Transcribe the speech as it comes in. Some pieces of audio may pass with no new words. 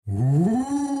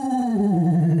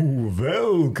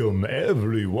Welcome,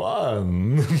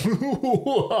 everyone. Hey,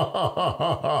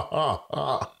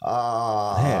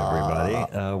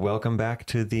 everybody. Welcome back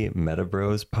to the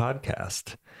METABROZ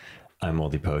podcast. I'm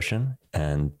Moldy Potion,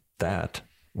 and that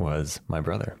was my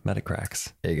brother,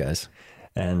 Metacracks. Hey, guys.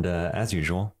 And as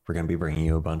usual, we're going to be bringing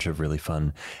you a bunch of really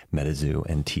fun MetaZoo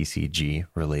and TCG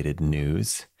related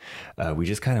news. We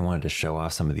just kind of wanted to show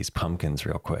off some of these pumpkins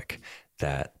real quick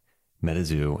that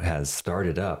MetaZoo has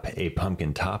started up a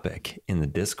pumpkin topic in the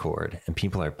Discord, and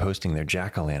people are posting their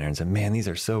jack-o'-lanterns, and man, these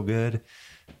are so good.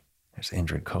 There's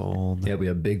Android Cold. Yeah, we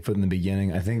have Bigfoot in the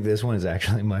beginning. I think this one is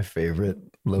actually my favorite.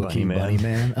 Low-key Bunny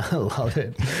Man. I love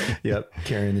it. Yep,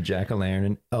 carrying the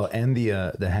jack-o'-lantern. Oh, and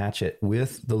the hatchet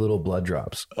with the little blood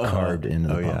drops carved into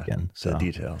the pumpkin. Yeah. So the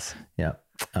details. Yeah,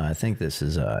 I think this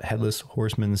is a Headless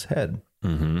Horseman's head.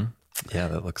 Mm-hmm. Yeah,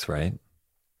 that looks right.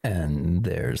 And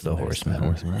there's the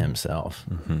horseman himself.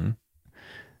 Mm-hmm.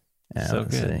 So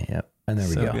good. See. Yep. And there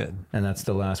we go. Good. And that's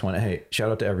the last one. Hey, shout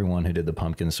out to everyone who did the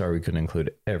pumpkins. Sorry we couldn't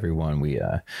include everyone. We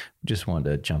just wanted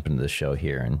to jump into the show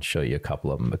here and show you a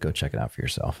couple of them, but go check it out for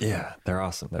yourself. Yeah, they're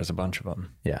awesome. There's a bunch of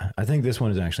them. Yeah, I think this one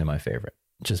is actually my favorite.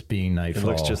 Just being Nightfall. It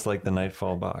looks just like the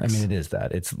Nightfall box. I mean, it is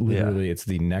that. It's literally, it's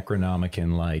the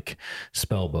Necronomicon-like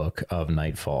spell book of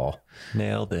Nightfall.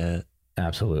 Nailed it.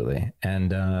 Absolutely.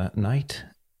 And night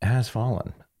has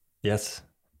fallen. Yes,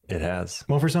 it has.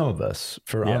 Well, for some of us.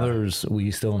 For others,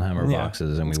 we still don't have our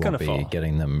boxes, and we won't be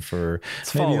getting them for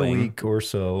maybe a week or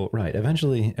so. Right.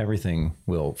 Eventually, everything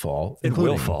will fall. It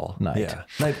will fall. Night. Yeah.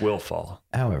 Night will fall.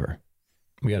 However,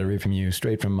 we got to read from you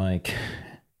straight from Mike.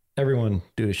 Everyone,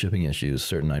 due to shipping issues,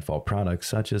 certain Nightfall products,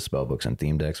 such as spellbooks and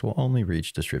theme decks, will only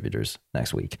reach distributors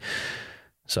next week.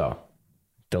 So,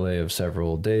 delay of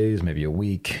several days, maybe a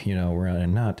week. You know, we're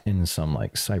not in some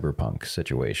like cyberpunk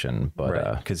situation,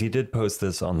 but because he did post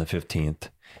this on the 15th,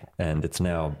 and it's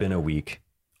now been a week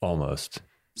almost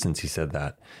since he said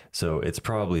that. So it's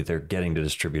probably they're getting to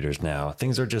distributors now.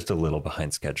 Things are just a little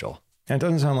behind schedule. And it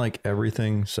doesn't sound like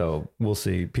everything, so we'll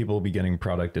see. People will be getting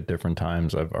product at different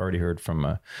times. I've already heard from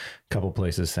a couple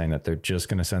places saying that they're just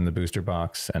going to send the booster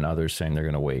box, and others saying they're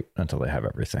going to wait until they have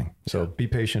everything. So be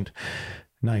patient.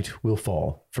 Night will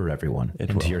fall for everyone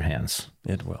into your hands.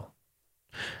 It will.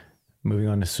 Moving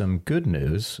on to some good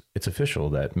news. It's official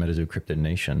that MetaZoo Cryptid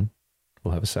Nation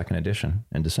will have a second edition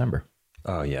in December.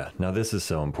 Oh, yeah. Now, this is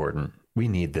so important. We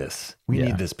need this. We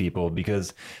need this, people,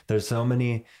 because there's so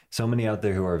many out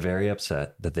there who are very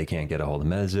upset that they can't get a hold of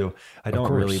MetaZoo. I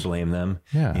don't really blame them,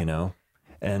 you know,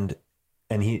 and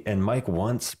Mike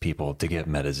wants people to get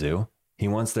MetaZoo. He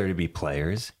wants there to be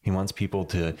players. He wants people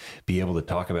to be able to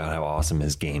talk about how awesome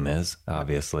his game is,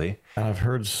 obviously. And I've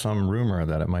heard some rumor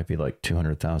that it might be like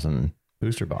 200,000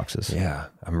 booster boxes. Yeah,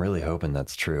 I'm really hoping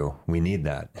that's true. We need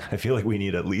that. I feel like we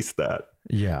need at least that.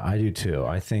 Yeah, I do too.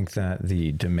 I think that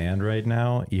the demand right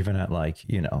now, even at like,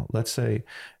 you know, let's say,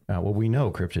 well, we know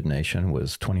Cryptid Nation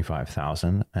was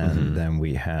 25,000, and then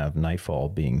we have Nightfall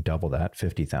being double that,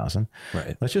 50,000.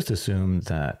 Right. Let's just assume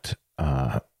that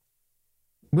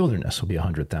Wilderness will be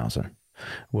 100,000.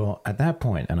 Well, at that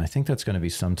point, and I think that's going to be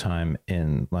sometime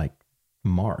in like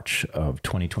March of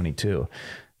 2022,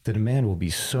 the demand will be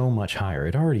so much higher.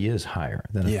 It already is higher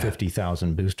than a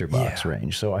 50,000 booster box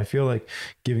range. So I feel like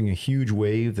giving a huge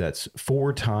wave that's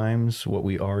 4 times what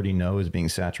we already know is being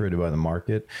saturated by the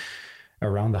market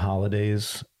around the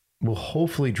holidays will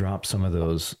hopefully drop some of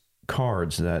those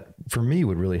cards that for me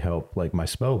would really help, like my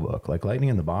spell book. Like Lightning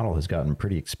in the Bottle has gotten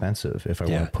pretty expensive if I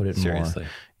want to put it more.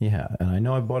 Yeah, and I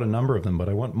know I bought a number of them, but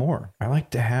I want more. I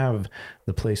like to have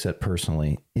the playset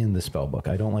personally in the spell book.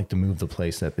 I don't like to move the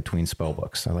playset between spell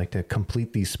books. I like to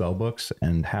complete these spell books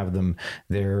and have them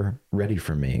there ready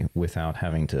for me without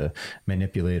having to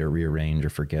manipulate or rearrange or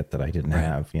forget that I didn't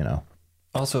have, you know.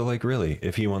 Also, like really,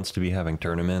 if he wants to be having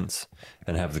tournaments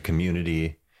and have the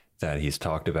community that he's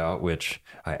talked about, which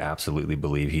I absolutely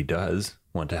believe he does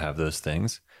want to have those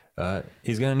things,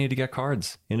 he's going to need to get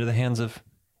cards into the hands of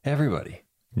everybody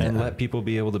and let people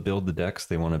be able to build the decks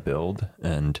they want to build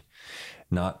and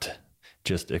not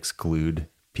just exclude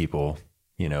people,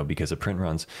 you know, because of print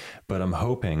runs. But I'm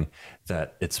hoping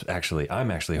that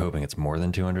I'm actually hoping it's more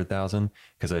than 200,000,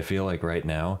 because I feel like right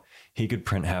now he could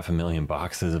print 500,000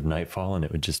 boxes of Nightfall and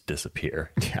it would just disappear.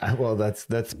 Yeah, well, that's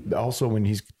also when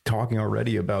he's talking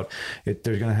already about it.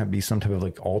 There's going to be some type of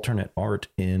like alternate art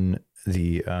in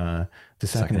the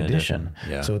second edition.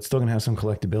 Yeah. So it's still going to have some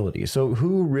collectability. So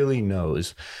who really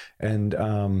knows? And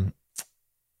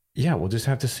yeah, we'll just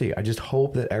have to see. I just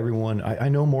hope that everyone, I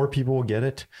know more people will get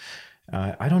it.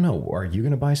 I don't know. Are you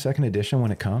going to buy second edition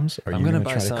when it comes? Are you going to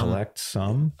try to collect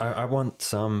some? I want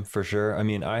some for sure. I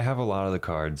mean, I have a lot of the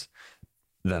cards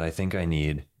that I think I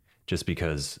need just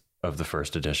because of the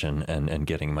first edition and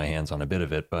getting my hands on a bit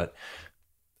of it. But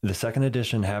the second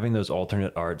edition, having those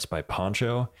alternate arts by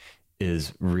Poncho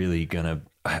is really gonna,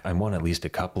 I want at least a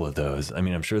couple of those. I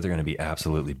mean, I'm sure they're going to be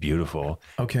absolutely beautiful.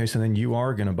 Okay. So then you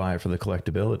are going to buy it for the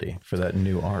collectability, for that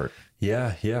new art.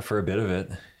 Yeah. For a bit of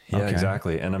it. Yeah, okay.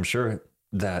 Exactly. And I'm sure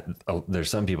that there's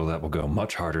some people that will go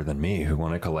much harder than me who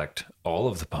want to collect all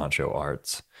of the Poncho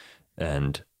arts.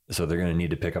 And so they're going to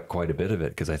need to pick up quite a bit of it,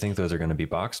 because I think those are going to be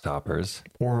box toppers.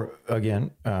 Or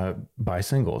again, buy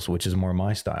singles, which is more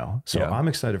my style. So I'm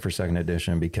excited for second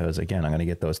edition because, again, I'm going to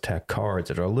get those tech cards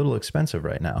that are a little expensive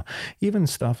right now. Even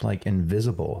stuff like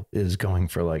Invisible is going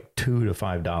for like $2 to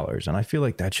 $5. And I feel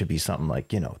like that should be something like,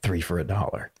 $3 for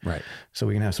 $1. Right. So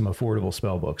we can have some affordable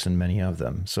spell books, and many of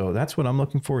them. So that's what I'm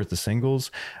looking for, is the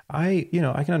singles. I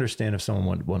can understand if someone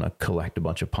would want to collect a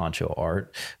bunch of Poncho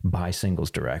art, buy singles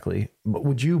directly. But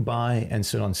would you buy and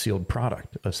sit on sealed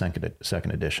product of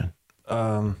second edition?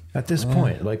 At this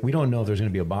point, like, we don't know if there's going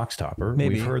to be a box topper.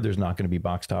 Maybe. We've heard there's not going to be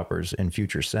box toppers in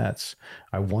future sets.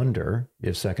 I wonder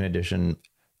if second edition.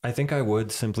 I think I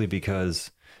would, simply because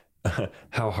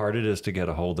how hard it is to get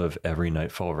a hold of every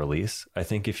Nightfall release. I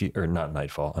think not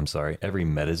Nightfall, I'm sorry, every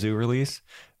MetaZoo release.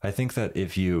 I think that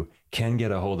if you can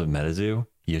get a hold of MetaZoo,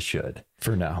 you should.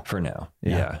 For now.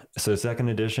 Yeah. So second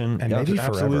edition, and maybe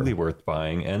absolutely worth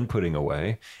buying and putting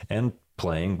away and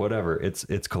playing, whatever. It's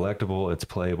collectible, it's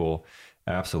playable.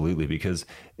 Absolutely. Because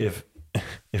if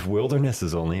Wilderness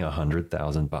is only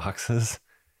 100,000 boxes,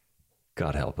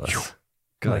 God help us.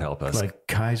 God help us. Like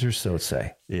Kaiser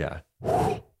Soze. Yeah.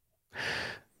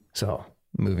 So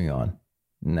moving on.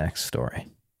 Next story.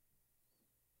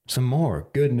 Some more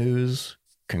good news.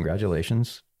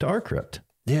 Congratulations to Artcrypt.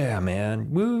 Yeah,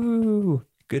 man. Woo.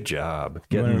 Good job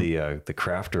getting the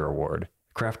Crafter Award,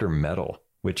 Crafter Medal,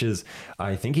 which is,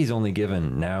 I think he's only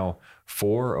given now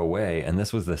 4 away. And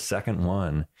this was the second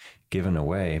one given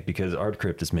away, because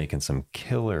Artcrypt is making some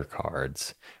killer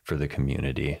cards for the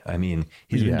community. I mean,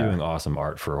 he's been doing awesome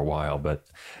art for a while, but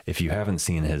if you haven't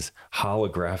seen his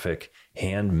holographic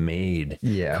handmade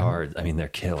cards, I mean, they're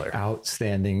killer.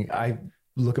 Outstanding. I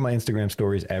look at my Instagram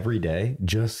stories every day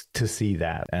just to see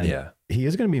that. And he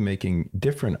is going to be making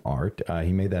different art.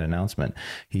 He made that announcement.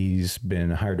 He's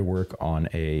been hired to work on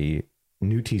a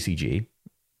new TCG,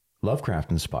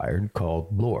 Lovecraft inspired,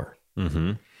 called Lore.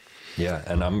 Mm-hmm. Yeah.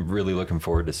 And I'm really looking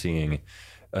forward to seeing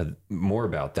more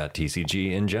about that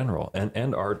TCG in general, and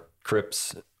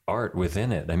Artcrypt's art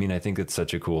within it. I mean, I think it's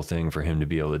such a cool thing for him to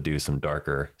be able to do some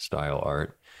darker style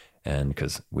art. And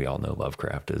because we all know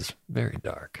Lovecraft is very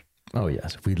dark. Oh,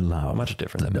 yes. We love much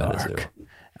different than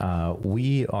MetaZoo.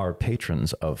 We are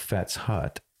patrons of Fett's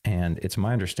Hut, and it's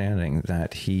my understanding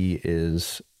that he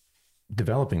is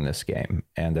developing this game,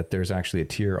 and that there's actually a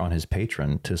tier on his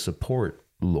Patreon to support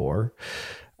Lore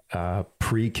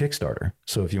pre-Kickstarter.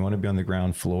 So if you want to be on the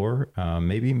ground floor,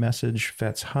 maybe message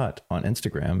Fett's Hut on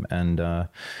Instagram. And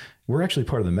we're actually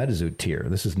part of the MetaZoo tier.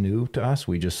 This is new to us.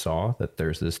 We just saw that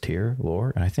there's this tier,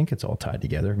 Lore, and I think it's all tied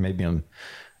together. Maybe I'm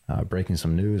breaking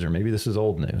some news, or maybe this is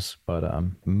old news. But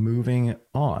moving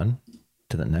on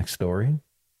to the next story, a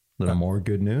little more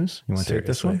good news. You want to take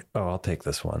this one? Oh, I'll take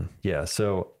this one. Yeah.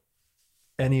 So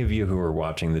any of you who were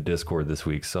watching the Discord this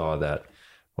week saw that,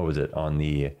 what was it, on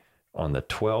the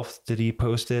 12th, did he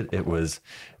post it? It was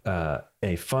a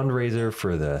fundraiser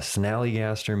for the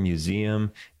Snallygaster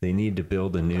Museum. They need to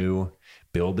build a new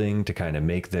building to kind of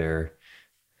make their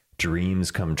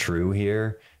dreams come true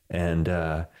here. And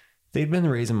they'd been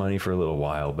raising money for a little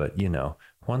while, but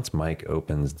once Mike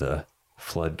opens the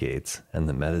floodgates and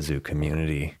the MetaZoo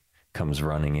community comes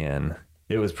running in,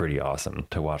 it was pretty awesome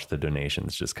to watch the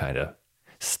donations just kind of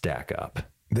stack up.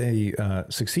 They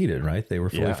succeeded, right? They were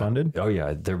fully funded? Oh,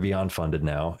 yeah. They're beyond funded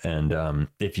now. And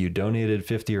if you donated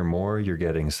 50 or more, you're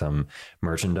getting some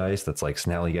merchandise that's like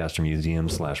Snallygaster Museum /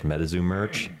 MetaZoo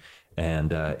merch.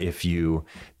 And if you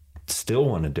still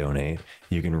want to donate,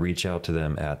 you can reach out to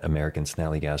them at American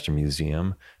Snallygaster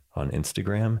Museum on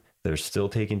Instagram. They're still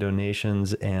taking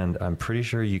donations, and I'm pretty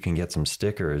sure you can get some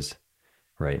stickers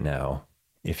right now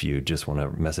if you just want to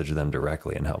message them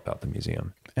directly and help out the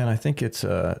museum. And I think it's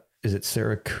is it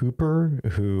Sarah Cooper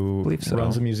who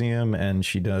runs the museum, and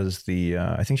she does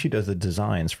I think she does the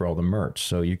designs for all the merch.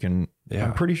 So you can,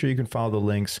 I'm pretty sure you can follow the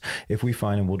links. If we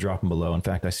find them, we'll drop them below. In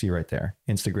fact, I see right there,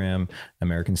 Instagram,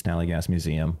 American Snallygaster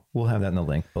Museum. We'll have that in the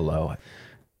link below.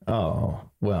 Oh,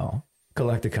 well,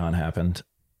 Collecticon happened,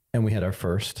 and we had our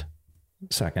first,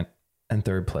 second, and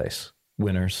third place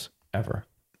winners ever.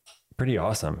 Pretty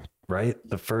awesome, right?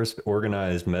 The first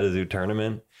organized MetaZoo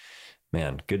tournament.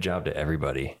 Man, good job to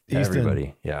everybody. Easton,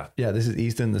 everybody. Yeah. Yeah, this is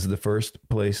Easton. This is the first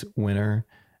place winner.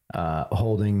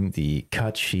 holding the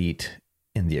cut sheet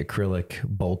in the acrylic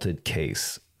bolted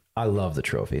case. I love the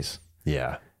trophies.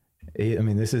 Yeah. I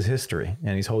mean, this is history,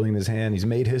 and he's holding his hand. He's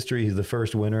made history. He's the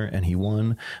first winner, and he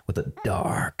won with a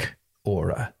Dark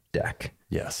Aura deck.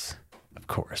 Yes, of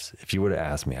course. If you would have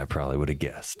asked me, I probably would have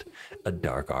guessed. A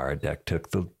Dark Aura deck took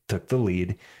the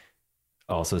lead.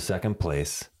 Also second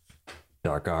place,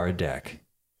 Dark Aura deck.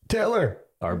 Taylor,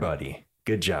 our buddy.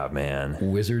 Good job, man.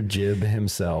 Wizard Jib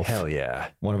himself. Hell yeah.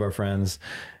 One of our friends.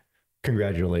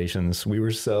 Congratulations. We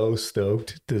were so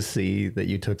stoked to see that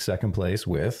you took second place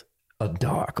with a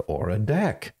Dark Aura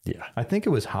deck. Yeah. I think it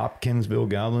was Hopkinsville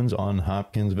Goblins on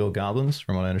Hopkinsville Goblins,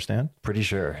 from what I understand. Pretty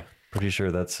sure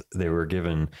they were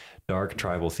given dark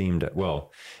tribal themed.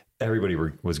 Well, everybody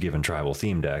was given tribal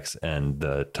theme decks, and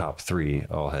the top 3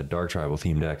 all had dark tribal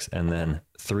theme decks, and then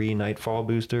 3 Nightfall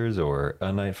boosters or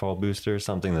a Nightfall booster,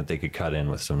 something that they could cut in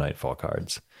with some Nightfall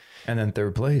cards. And then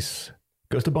third place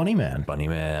goes to Bunny Man. Bunny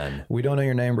Man. We don't know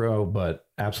your name, bro, but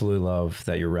absolutely love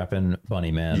that you're repping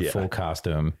Bunny Man, full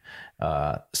costume,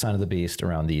 Sign of the Beast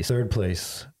around the third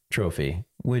place trophy,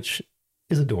 which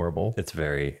is adorable. It's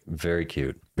very, very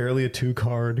cute. Barely a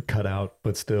 2-card cutout,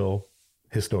 but still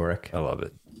historic. I love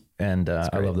it. And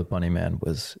I love that Bunny Man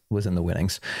was in the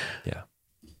winnings. Yeah.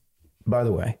 By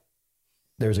the way,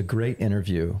 there's a great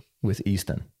interview with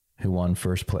Easton, who won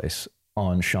first place,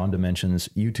 on Sean Dimension's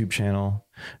YouTube channel.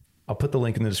 I'll put the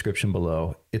link in the description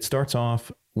below. It starts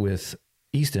off with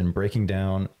Easton breaking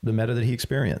down the meta that he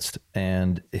experienced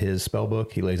and his spell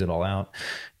book. He lays it all out,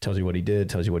 tells you what he did,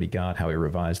 tells you what he got, how he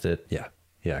revised it. Yeah.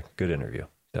 Yeah. Good interview.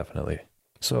 Definitely.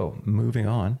 So moving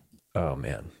on. Oh,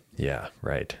 man. Yeah.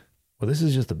 Right. Well, this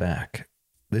is just the back.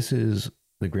 This is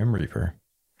the Grim Reaper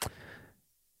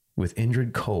with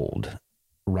Indrid Cold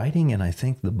writing in, I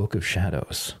think, the Book of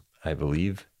Shadows. I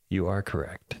believe you are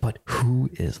correct. But who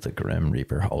is the Grim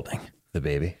Reaper holding? The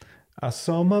baby. I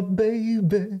saw my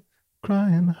baby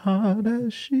crying hard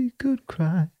as she could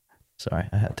cry. Sorry,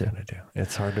 I had to. What could I do?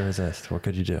 It's hard to resist. What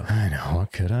could you do? I know.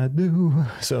 What could I do?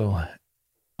 So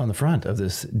on the front of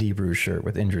this Deep Rouge shirt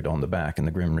with Indrid on the back and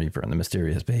the Grim Reaper and the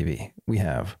mysterious baby, we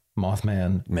have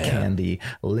Mothman, candy,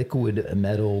 liquid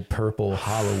metal, purple,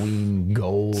 Halloween,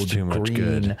 gold, too much green,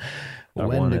 good.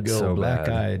 Wendigo, so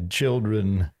black-eyed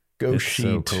children, ghost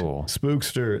sheet, so cool.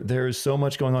 spookster. There is so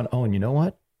much going on. Oh, and you know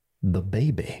what? The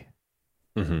baby.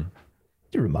 Mm-hmm.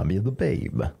 You remind me of the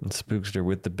babe. Spookster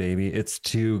with the baby. It's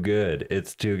too good.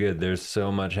 It's too good. There's so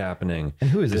much happening. And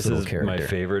who is this little character? My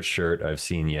favorite shirt I've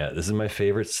seen yet. This is my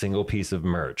favorite single piece of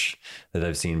merch that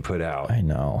I've seen put out. I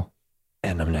know.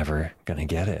 And I'm never going to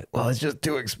get it. Well, it's just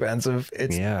too expensive.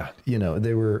 It's, you know,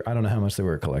 they were, I don't know how much they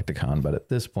were at Collecticon, but at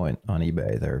this point on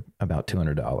eBay, they're about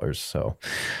 $200. So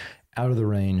out of the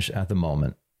range at the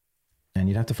moment. And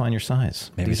you'd have to find your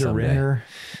size. Maybe These someday. are rare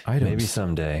items. Maybe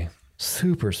someday.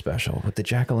 Super special with the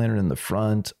jack-o'-lantern in the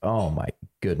front. Oh my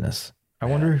goodness. I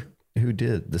wonder who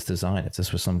did this design. If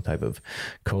this was some type of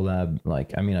collab,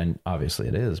 like, I mean, obviously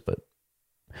it is, but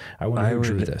I wonder who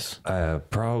drew this.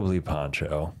 Probably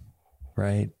Poncho,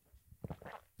 right?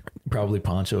 Probably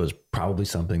Poncho is probably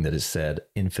something that is said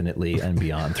infinitely and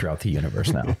beyond throughout the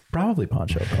universe now. Probably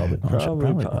Poncho, probably Poncho,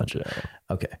 probably Poncho.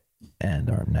 Okay.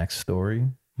 And our next story,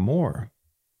 more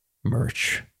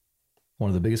merch. One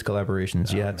of the biggest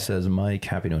collaborations yet, says Mike.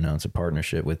 Happy to announce a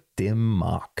partnership with Dim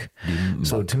Mock.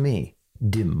 So to me,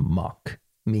 Dim Mock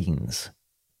means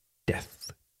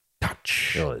death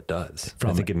touch. Well, it does.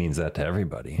 I think it means that to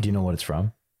everybody. Do you know what it's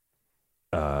from?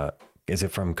 Is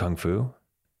it from Kung Fu?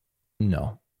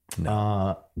 No.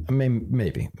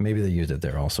 Maybe they used it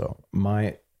there also.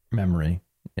 My memory,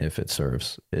 if it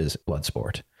serves, is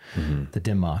Bloodsport. Mm-hmm. The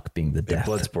Dim Mock being the death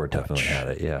Bloodsport touch. Definitely had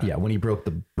it, yeah. Yeah, when he broke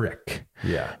the brick.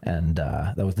 Yeah. And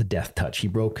that was the death touch. He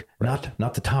broke not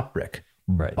the top brick,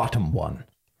 bottom one.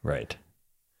 Right.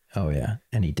 Oh, yeah.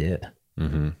 And he did.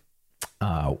 Mm-hmm.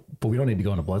 But we don't need to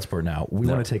go into Bloodsport now. We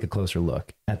want to take a closer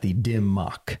look at the Dim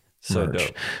Mock merch.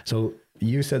 Dope. So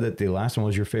you said that the last one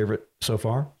was your favorite so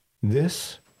far.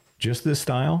 Just this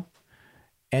style,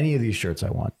 any of these shirts I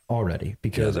want already,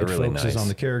 because it really focuses on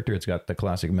the character. It's got the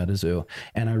classic MetaZoo.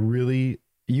 And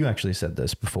you actually said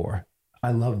this before.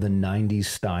 I love the 90s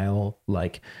style,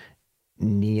 like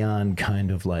neon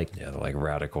kind of like. Yeah, like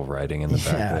radical writing in the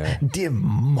back there. Dim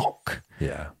Mock.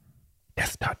 Yeah.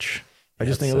 Death touch. I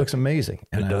just think it looks amazing.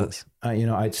 And it does.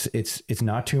 It's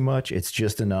not too much. It's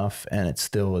just enough. And it's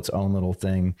still its own little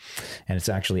thing. And it's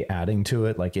actually adding to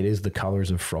it. Like it is the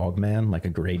colors of Frogman, like a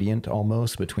gradient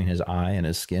almost between his eye and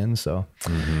his skin. So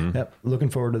looking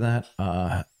forward to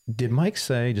that. Did Mike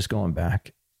say, just going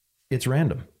back, it's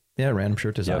random? Yeah, random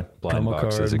shirt design. Yep, blind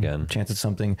boxes again. Chance at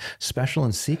something special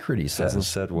and secret, he says. Hasn't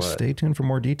said what. Stay tuned for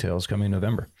more details coming in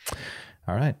November.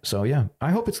 All right. So, yeah,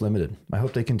 I hope it's limited. I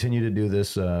hope they continue to do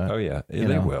this. Oh, yeah.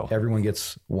 They will. Everyone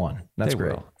gets one. That's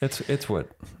great. Will. It's what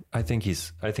I think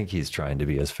he's trying to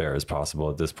be as fair as possible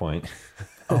at this point.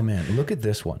 Oh, man. Look at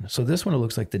this one. So this one, it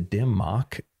looks like the dim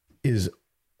mock is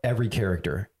every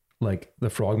character. Like the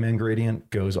Frogman gradient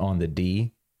goes on the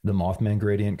D. The Mothman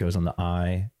gradient goes on the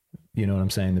I. You know what I'm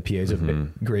saying? The Pieza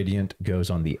gradient goes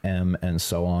on the M and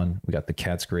so on. We got the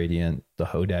Cat's gradient, the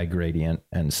Hodag gradient,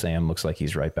 and Sam looks like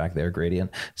he's right back there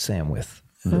gradient. Sam with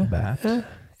the bat.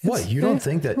 What? You don't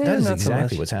think that? That is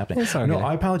exactly what's happening. No,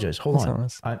 I apologize. Hold on.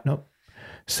 No.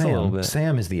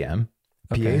 Sam is the M.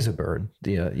 Pieza bird.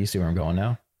 You see where I'm going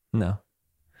now?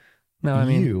 No, I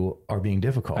mean, you are being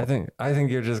difficult. I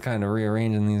think you're just kind of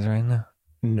rearranging these right now.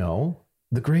 No,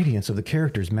 the gradients of the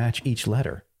characters match each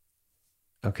letter.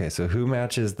 Okay, so who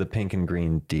matches the pink and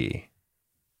green D?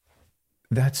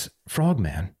 That's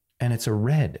Frogman, and it's a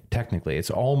red, technically. It's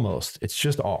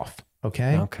just off,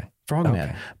 okay? Okay. Frogman.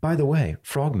 Okay. By the way,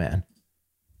 Frogman,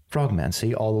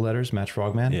 see all the letters match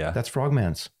Frogman? Yeah. That's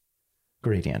Frogman's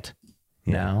gradient.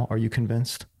 Yeah. Now, are you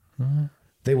convinced? Mm-hmm.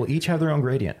 They will each have their own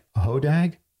gradient.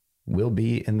 Hodag will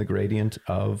be in the gradient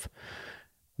of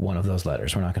one of those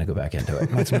letters. We're not going to go back into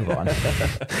it. Let's move on.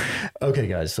 Okay,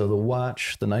 guys. So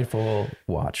the Nightfall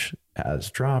watch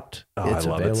has dropped. It's I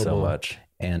love available, it so much.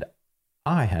 And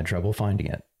I had trouble finding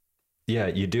it. Yeah,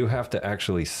 you do have to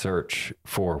actually search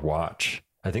for watch.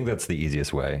 I think that's the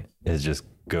easiest way, is just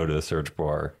go to the search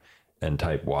bar and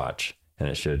type watch, and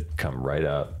it should come right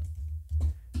up.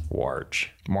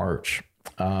 March.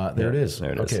 There it is.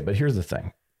 Okay, but here's the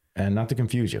thing. And not to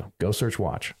confuse you, go search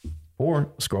watch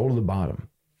or scroll to the bottom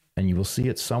and you will see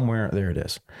it somewhere. There it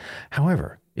is.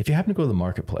 However, if you happen to go to the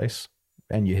marketplace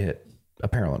and you hit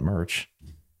apparel and merch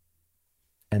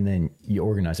and then you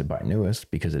organize it by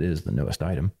newest because it is the newest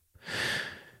item,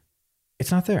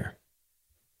 it's not there.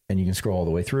 And you can scroll all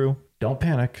the way through. Don't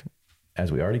panic.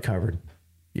 As we already covered,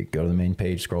 you go to the main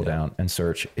page, scroll down and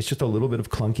search. It's just a little bit of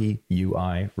clunky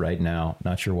UI right now.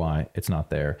 Not sure why it's not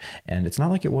there. And it's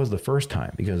not like it was the first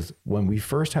time, because when we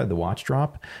first had the watch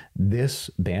drop, this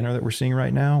banner that we're seeing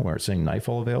right now where it's saying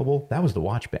Nightfall available, that was the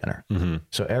watch banner. Mm-hmm.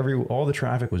 So all the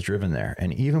traffic was driven there.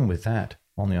 And even with that,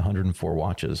 only 104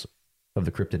 watches of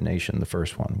the Cryptid Nation, the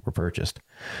first one, were purchased.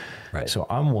 Right. So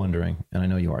I'm wondering, and I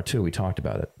know you are too, we talked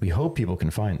about it. We hope people can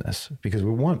find this because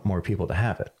we want more people to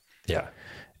have it. Yeah.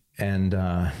 And,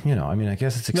 I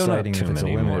guess it's exciting if it's a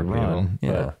limited run,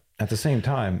 but at the same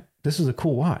time, this is a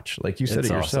cool watch. Like you said it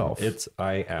yourself.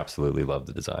 I absolutely love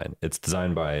the design. It's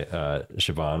designed by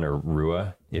Siobhan or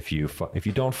Rua. If you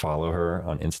don't follow her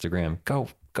on Instagram, go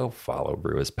follow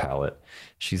Rua's palette.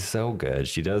 She's so good.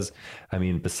 She does,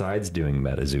 besides doing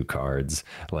MetaZoo cards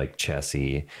like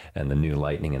Chessie and the new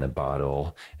Lightning in a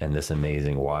Bottle and this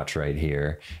amazing watch right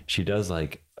here, she does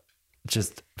like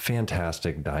just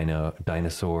fantastic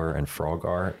dinosaur and frog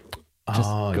art. Just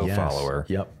go follow her.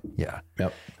 Yep. Yeah.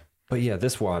 Yep. But yeah,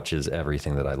 this watch is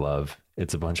everything that I love.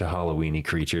 It's a bunch of Halloween-y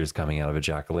creatures coming out of a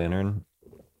jack-o'-lantern.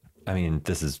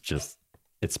 This is just,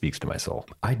 it speaks to my soul.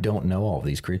 I don't know all of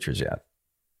these creatures yet.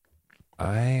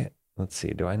 Let's see.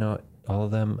 Do I know all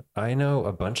of them? I know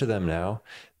a bunch of them now.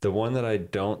 The one that I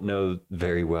don't know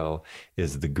very well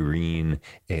is the green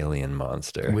alien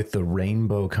monster with the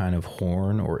rainbow kind of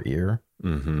horn or ear.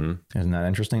 Mm-hmm. Isn't that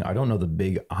interesting? I don't know the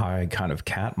big eye kind of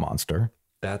cat monster.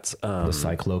 That's the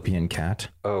cyclopean cat.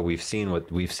 Oh, we've seen what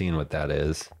that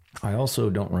is. I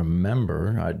also don't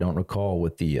recall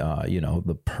with the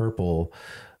the purple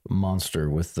monster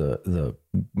with the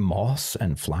moss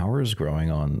and flowers growing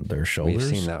on their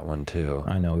shoulders. We've seen that one too.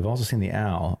 I know. We've also seen the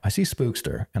owl. I see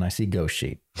Spookster and I see Ghost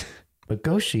Sheet. But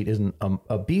Ghost Sheet isn't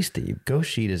a beastie. Ghost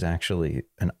Sheet is actually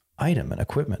an item, an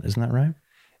equipment. Isn't that right?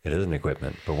 It is an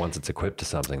equipment, but once it's equipped to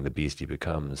something, the beastie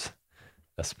becomes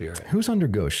a spirit. Who's under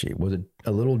Ghost Sheet? Was it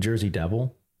a little Jersey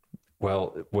Devil?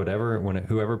 Well,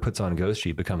 whoever puts on Ghost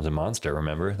Sheet becomes a monster,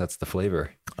 remember? That's the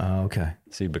flavor. Oh, okay.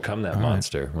 So you become that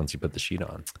monster once you put the sheet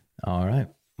on. All right.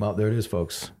 Well, there it is,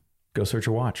 folks. Go search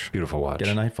a watch. Beautiful watch. Get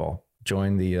a Nightfall.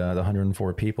 Join the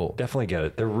 104 people. Definitely get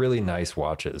it. They're really nice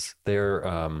watches. They're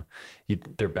you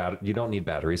don't need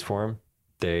batteries for them.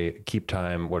 They keep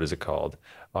time. What is it called?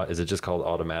 Is it just called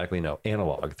automatically? No,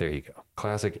 analog. There you go.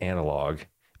 Classic analog.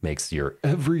 Makes your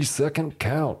every second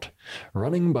count.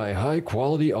 Running by high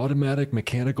quality automatic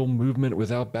mechanical movement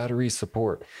without battery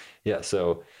support. Yeah,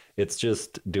 so it's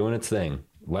just doing its thing.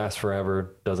 Lasts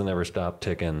forever, doesn't ever stop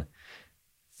ticking.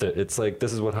 It's like,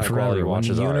 this is what high quality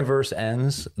watches are. When the universe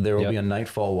ends, there will be a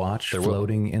Nightfall watch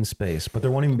floating in space. But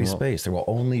there won't even be space. There will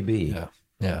only be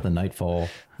Yeah. The Nightfall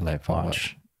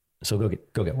watch. So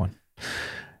go get one.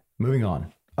 Moving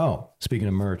on. Oh, speaking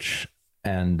of merch,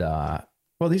 and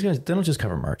well, these guys, they don't just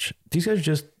cover merch. These guys are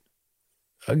just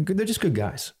they're just good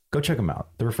guys. Go check them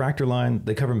out. The Refractor line,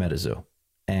 they cover MetaZoo.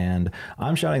 And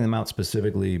I'm shouting them out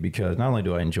specifically because not only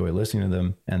do I enjoy listening to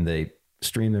them, and they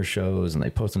stream their shows and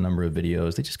they post a number of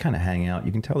videos, they just kind of hang out.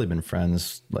 You can tell they've been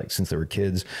friends like since they were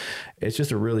kids. It's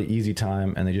just a really easy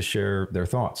time, and they just share their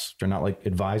thoughts. They're not like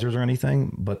advisors or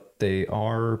anything, but they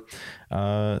are,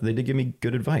 they did give me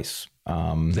good advice.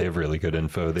 They have really good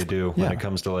info. They do when it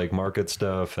comes to like market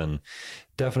stuff, and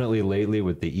definitely lately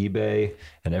with the eBay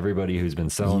and everybody who's been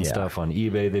selling stuff on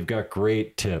eBay, they've got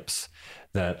great tips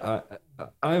that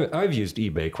I've used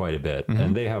eBay quite a bit,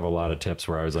 and they have a lot of tips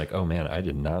where I was like, oh man, I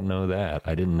did not know that.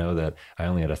 I didn't know that I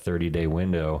only had a 30-day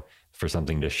window for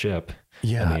something to ship.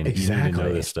 Yeah, I mean, exactly. You need to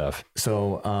know this stuff.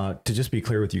 So to just be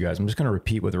clear with you guys, I'm just going to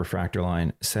repeat what the Refractor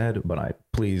line said, but I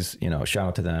please, shout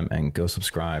out to them and go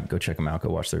subscribe, go check them out, go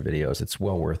watch their videos. It's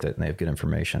well worth it, and they have good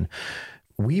information.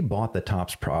 We bought the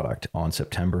Topps product on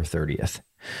September 30th.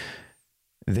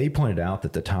 They pointed out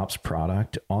that the Topps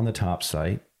product on the Topps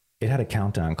site, it had a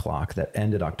countdown clock that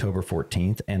ended October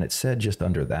 14th, and it said just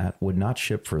under that would not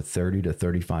ship for 30 to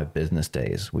 35 business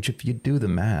days, which if you do the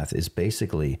math is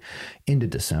basically into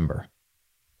December.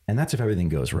 And that's if everything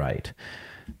goes right.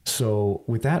 So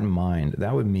with that in mind,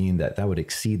 that would mean that would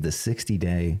exceed the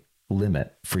 60-day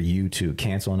limit for you to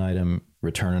cancel an item,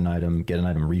 return an item, get an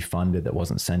item refunded that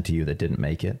wasn't sent to you that didn't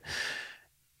make it.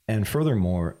 And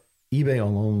furthermore, eBay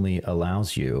only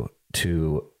allows you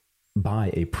to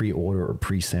buy a pre-order or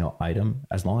pre-sale item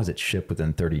as long as it's shipped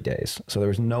within 30 days. So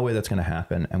there's no way that's going to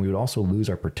happen. And we would also lose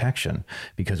our protection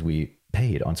because we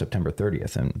paid on September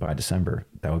 30th. And by December,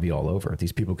 that would be all over.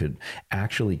 These people could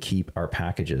actually keep our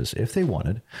packages if they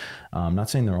wanted. I'm not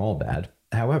saying they're all bad.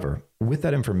 However, with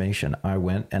that information, I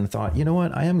went and thought, you know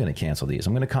what? I am going to cancel these.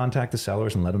 I'm going to contact the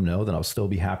sellers and let them know that I'll still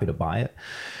be happy to buy it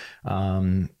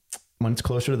when it's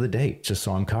closer to the date, just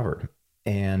so I'm covered.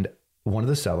 And one of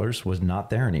the sellers was not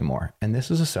there anymore. And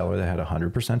this is a seller that had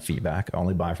 100% feedback. I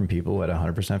only buy from people who had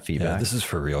 100% feedback. Yeah, this is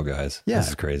for real, guys. Yeah, this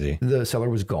is crazy. The seller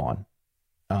was gone.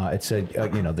 It said,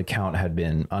 the count had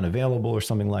been unavailable or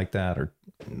something like that, or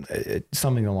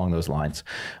something along those lines.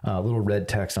 A little red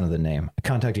text under the name. I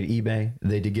contacted eBay.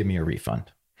 They did give me a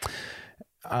refund.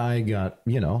 I got,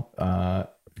 a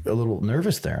little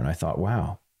nervous there. And I thought,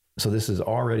 wow, so this is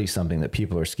already something that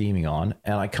people are scheming on.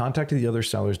 And I contacted the other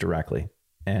sellers directly.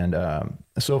 And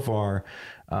so far,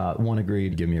 one agreed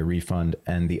to give me a refund.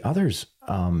 And the others,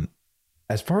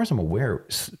 as far as I'm aware,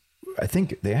 I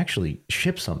think they actually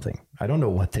shipped something. I don't know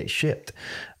what they shipped.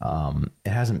 It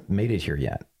hasn't made it here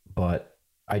yet, but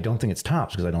I don't think it's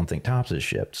Topps because I don't think Topps is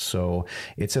shipped. So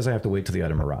it says I have to wait till the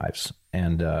item arrives.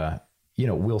 And,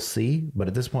 we'll see. But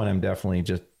at this point, I'm definitely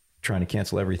just trying to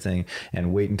cancel everything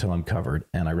and wait until I'm covered.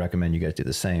 And I recommend you guys do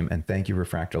the same. And thank you,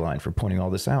 Refractor Line, for pointing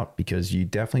all this out because you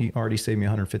definitely already saved me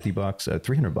 $150,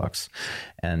 $300.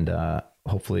 And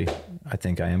hopefully I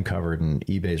think I am covered, and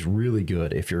eBay is really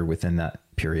good. If you're within that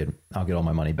period, I'll get all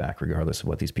my money back regardless of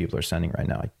what these people are sending right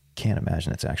now. I can't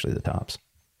imagine it's actually the Topps.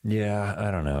 Yeah, I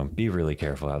don't know. Be really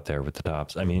careful out there with the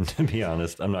Topps. I mean, to be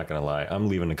honest, I'm not going to lie. I'm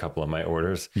leaving a couple of my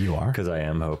orders. You are? Because I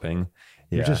am hoping.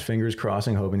 You're just fingers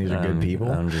crossing, hoping these are good people.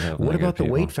 What about the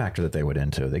weight factor that they went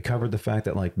into? They covered the fact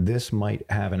that like this might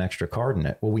have an extra card in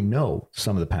it. Well, we know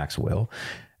some of the packs will.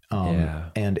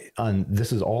 And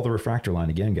this is all the Refractor Line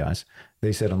again, guys.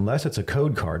 They said, unless it's a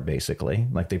code card, basically,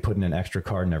 like they put in an extra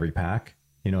card in every pack,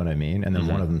 you know what I mean? And then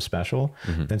one of them special,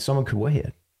 then someone could weigh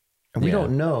it. And we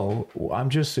don't know. I'm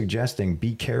just suggesting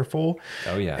be careful.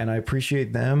 Oh, yeah. And I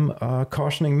appreciate them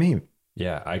cautioning me.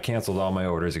 Yeah, I canceled all my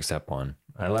orders except one.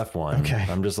 I left one. Okay.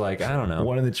 I'm just like, I don't know.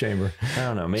 One in the chamber. I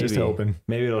don't know. Maybe, just hoping.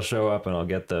 Maybe it'll show up and I'll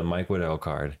get the Mike Waddell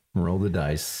card. Roll the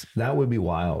dice. That would be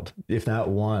wild. If that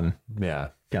one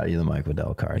got you the Mike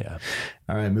Waddell card. Yeah.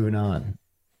 All right, moving on.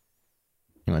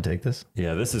 You want to take this?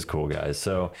 Yeah, this is cool, guys.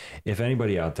 So if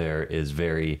anybody out there is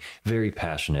very, very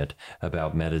passionate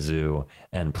about MetaZoo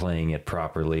and playing it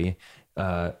properly,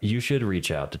 you should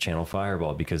reach out to Channel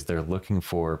Fireball because they're looking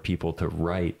for people to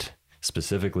write.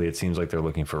 Specifically, it seems like they're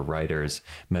looking for writers,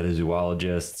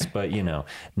 metazoologists, but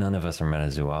none of us are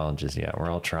metazoologists yet.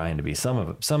 We're all trying to be. Some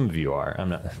of you are. I'm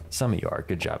not. Some of you are.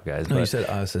 Good job, guys. No, you said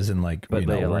us as in like, but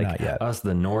we're like not yet. Us,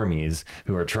 the normies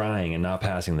who are trying and not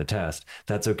passing the test.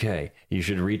 That's okay. You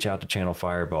should reach out to Channel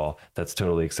Fireball. That's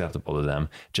totally acceptable to them.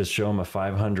 Just show them a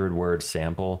 500-word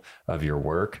sample of your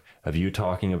work, of you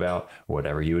talking about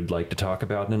whatever you would like to talk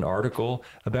about in an article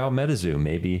about MetaZoo.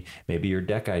 Maybe your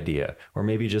deck idea, or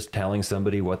maybe just telling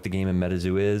somebody what the game of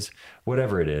MetaZoo is.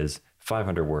 Whatever it is,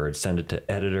 500 words. Send it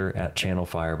to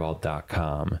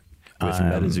editor@channelfireball.com with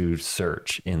MetaZoo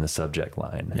search in the subject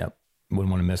line. Yep. Wouldn't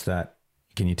want to miss that.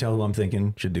 Can you tell who I'm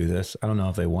thinking should do this? I don't know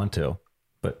if they want to,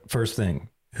 but first thing,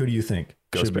 who do you think?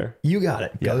 Ghost Bear. You got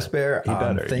it. Yeah. Ghost Bear.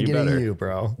 I'm thinking of you,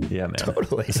 bro. Yeah, man.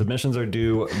 Totally. The submissions are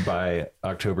due by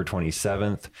October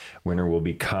 27th. Winner will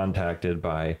be contacted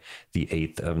by the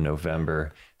 8th of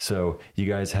November. So you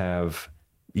guys have,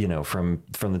 you know, from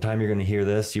the time you're going to hear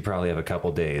this, you probably have a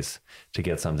couple days to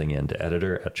get something into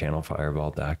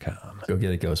editor@channelfireball.com. Go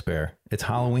get it, Ghost Bear. It's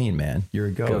Halloween, man. You're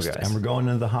a ghost. Go, guys. And we're going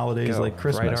into the holidays like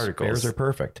Christmas. Write articles. Bears are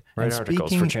perfect. Write and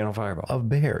articles for Channel Fireball. Of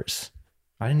bears.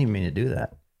 I didn't even mean to do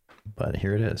that, but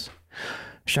here it is.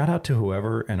 Shout out to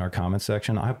whoever in our comment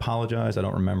section. I apologize. I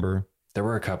don't remember. There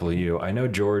were a couple of you. I know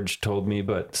George told me,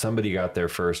 but somebody got there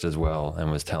first as well and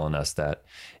was telling us that,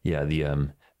 yeah,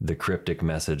 the cryptic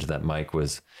message that Mike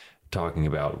was talking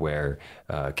about, where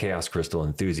Chaos Crystal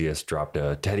Enthusiast dropped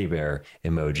a teddy bear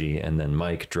emoji and then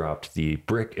Mike dropped the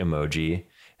brick emoji.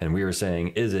 And we were saying,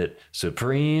 is it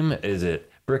Supreme? Is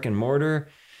it brick and mortar?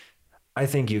 I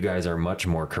think you guys are much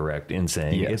more correct in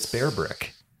saying it's Bear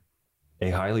Brick, a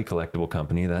highly collectible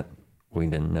company that we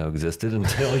didn't know existed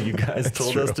until you guys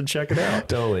told us to check it out.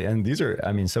 Totally. And these are,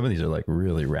 I mean, some of these are like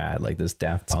really rad. Like this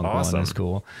Daft Punk one is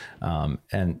cool.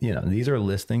 And you know, these are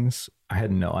listings. I had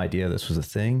no idea this was a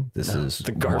thing. This is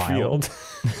the Garfield,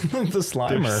 the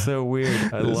Slimer. They're so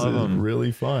weird. I love them.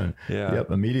 Really fun. Yeah.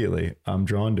 Yep. Immediately, I'm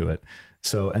drawn to it.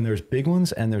 So, and there's big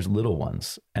ones and there's little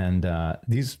ones, and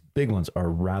these big ones are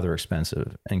rather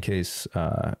expensive. In case,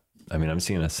 I mean, I'm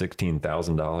seeing a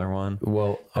 $16,000 one.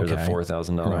 Well, there's a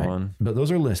 $4,000 one, but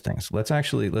those are listings. Let's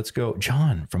go.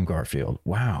 John from Garfield.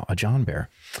 Wow, a John Bear.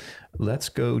 Let's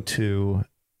go to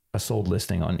a sold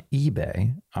listing on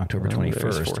eBay, October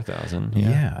 21st. 4,000.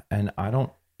 Yeah, and I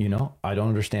don't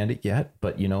understand it yet,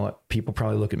 but you know what? People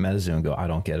probably look at MetaZoo and go, I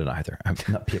don't get it either. I'm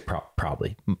not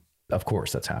probably. Of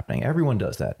course, that's happening. Everyone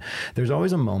does that. There's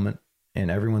always a moment in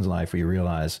everyone's life where you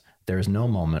realize there's no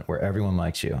moment where everyone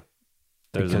likes you.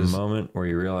 There's a moment where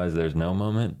you realize there's no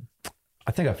moment.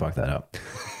 I think I fucked that up.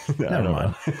 Never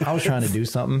mind. I was trying to do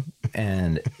something,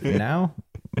 and now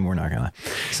we're not gonna.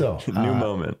 So new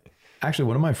moment. Actually,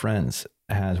 one of my friends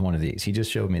has one of these. He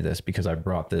just showed me this because I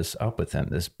brought this up with him,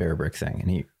 this Bear Brick thing, and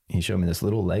he showed me this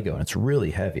little Lego, and it's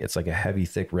really heavy. It's like a heavy,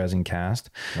 thick resin cast.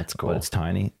 That's cool. But it's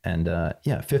tiny. And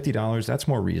yeah, $50. That's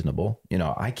more reasonable. You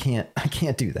know, I can't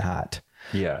do that.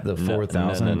 Yeah. The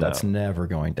 4,000, no. that's never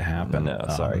going to happen. No,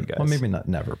 sorry, guys. Well, maybe not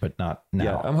never, but not now.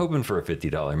 Yeah, I'm hoping for a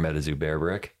 $50 MetaZoo Bear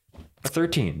Brick. A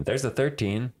 13. There's a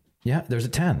 13. Yeah, there's a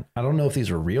 10. I don't know if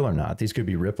these are real or not. These could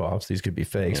be ripoffs. These could be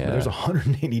fakes. But there's a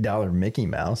 $180 Mickey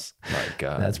Mouse. My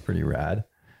God. That's pretty rad.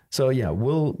 So yeah,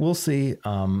 we'll see.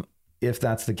 If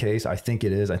that's the case, I think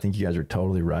it is. I think you guys are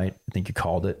totally right. I think you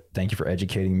called it. Thank you for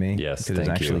educating me. Yes, because it's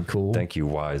actually cool. Thank you,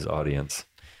 wise audience.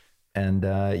 And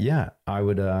yeah, I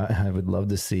would love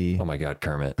to see. Oh my God,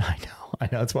 Kermit! I know.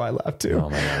 That's why I laughed too. Oh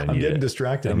my God, I'm getting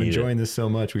distracted. I'm enjoying this so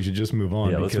much. We should just move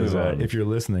on. Yeah, because let's move on. If you're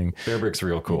listening, Bear Brick's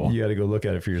real cool. You got to go look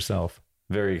at it for yourself.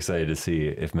 Very excited to see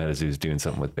if MetaZoo's doing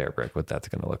something with Bear Brick. What that's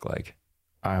going to look like.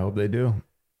 I hope they do.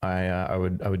 I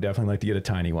would definitely like to get a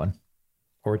tiny one,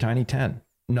 or a tiny 10.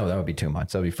 No, that would be too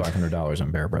much. That would be $500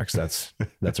 on Bear Bricks. That's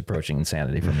approaching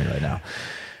insanity for me right now.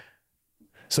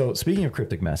 So speaking of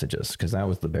cryptic messages, because that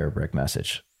was the Bear Brick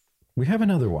message, we have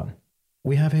another one.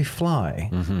 We have a fly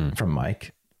from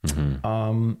Mike.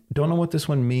 Don't know what this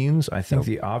one means. I think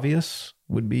the obvious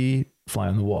would be fly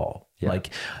on the wall. Yeah. Like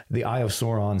the Eye of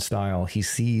Sauron style. He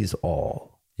sees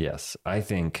all. Yes, I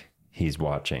think he's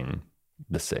watching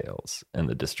the sales and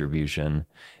the distribution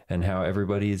and how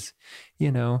everybody's,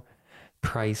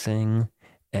 pricing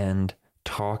and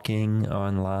talking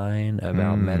online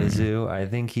about MetaZoo. I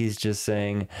think he's just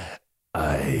saying,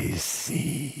 I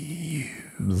see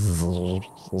you.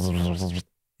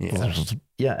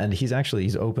 Yeah. And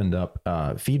he's opened up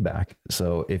feedback.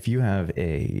 So if you have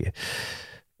a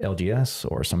LGS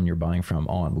or someone you're buying from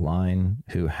online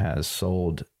who has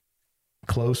sold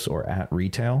close or at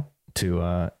retail,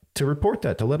 to report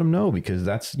that, to let him know, because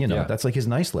that's, that's like his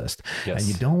nice list. Yes.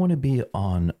 And you don't want to be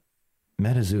on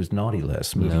MetaZoo's naughty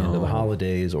list moving into the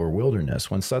holidays or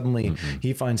wilderness when suddenly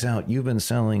he finds out you've been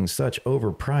selling such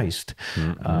overpriced,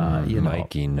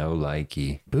 likey, no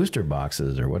likey booster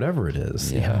boxes or whatever it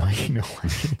is. Yeah.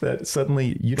 That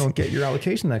suddenly you don't get your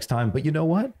allocation next time. But you know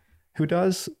what? Who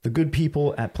does? The good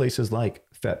people at places like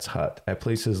Fett's Hut, at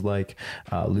places like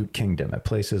Loot Kingdom, at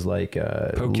places like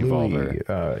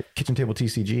Pokevolver, Kitchen Table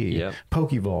TCG, Yep.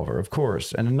 Pokevolver, of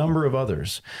course, and a number of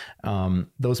others.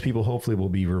 Those people hopefully will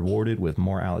be rewarded with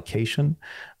more allocation.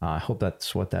 I hope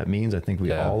that's what that means. I think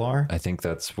we all are. I think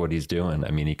that's what he's doing.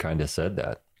 I mean, he kind of said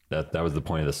that was the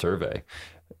point of the survey.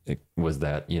 It was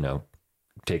that, you know,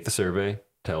 take the survey,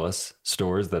 tell us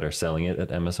stores that are selling it at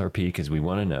MSRP, because we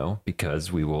want to know,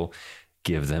 because we will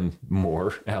give them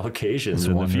more allocations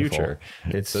in the future.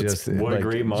 That's just what a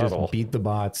great model. Just beat the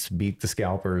bots, beat the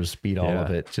scalpers, beat all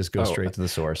of it. Just go straight to the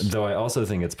source. Though I also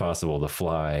think it's possible the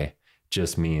fly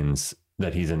just means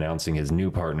that he's announcing his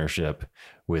new partnership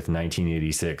with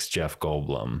 1986 Jeff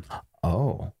Goldblum.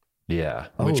 Oh. Yeah,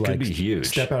 which could be huge.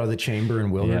 Step out of the chamber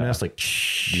and wilderness,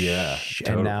 totally.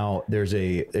 And now there's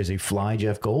a fly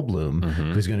Jeff Goldblum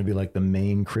who's going to be like the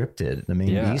main cryptid, the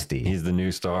main beastie. He's the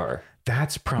new star.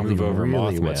 That's probably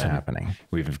really what's happening.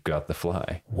 We've got the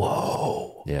fly.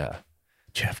 Whoa. Yeah,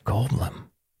 Jeff Goldblum.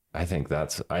 I think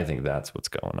that's what's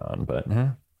going on. But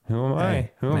who am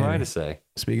I? Who am I to say?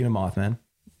 Speaking of Mothman,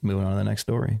 moving on to the next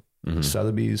story.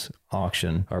 Sotheby's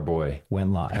auction, our boy,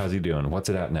 went live. How's he doing? What's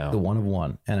it at now? The 1 of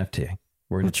 1 NFT.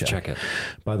 We're going to check it.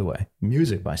 By the way,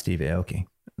 music by Steve Aoki.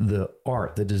 The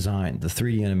art, the design, the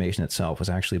 3D animation itself was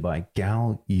actually by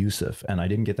Gal Yusuf. And I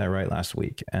didn't get that right last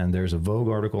week. And there's a Vogue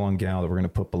article on Gal that we're going to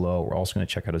put below. We're also going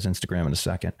to check out his Instagram in a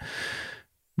second.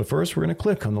 But first, we're going to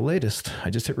click on the latest.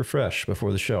 I just hit refresh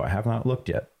before the show. I have not looked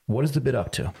yet. What is the bid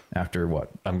up to after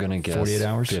what? I'm going to guess 48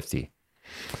 hours? 50.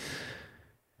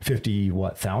 50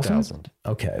 what? Thousand?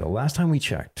 Okay. The last time we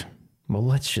checked, well,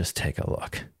 let's just take a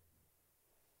look.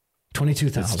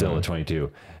 22,000. It's still a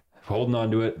 22. Holding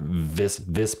on to it.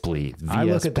 Visply. I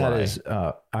look at that as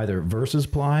either versus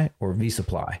ply or V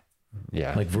supply.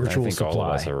 Yeah. Like virtual I think supply. All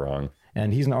of us are wrong.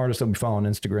 And he's an artist that we follow on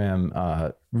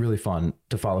Instagram. Really fun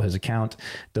to follow his account.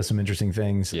 Does some interesting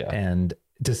things. Yeah. And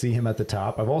to see him at the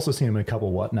top, I've also seen him in a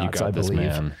couple whatnots, I believe.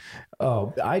 Man.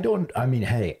 Oh,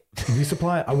 hey, V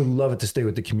supply, I would love it to stay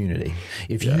with the community.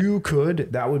 If you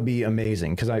could, that would be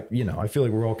amazing. Cause I feel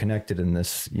like we're all connected in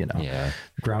this,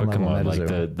 ground level. Come on, like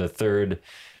the third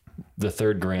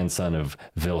grandson of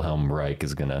Wilhelm Reich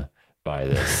is going to buy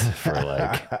this for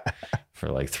like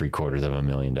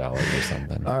 $750,000 or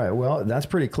something. All right. Well, that's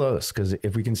pretty close. Cause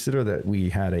if we consider that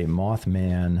we had a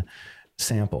Mothman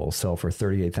sample sell for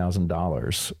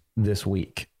 $38,000 this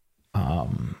week,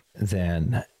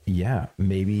 then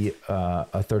maybe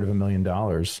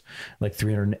 $350,000, like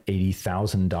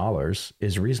 $380,000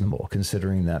 is reasonable,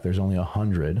 considering that there's only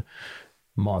 100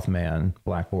 Mothman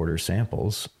Black Border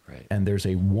samples, right, and there's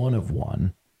a 1 of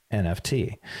 1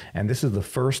 NFT. And this is the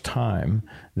first time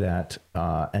that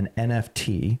an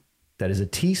NFT that is a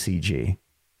TCG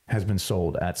has been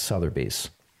sold at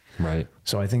Sotheby's. Right.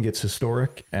 So I think it's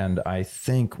historic, and I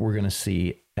think we're going to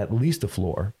see at least a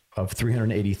floor of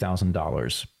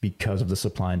 $380,000 because of the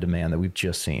supply and demand that we've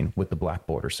just seen with the Black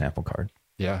Border sample card.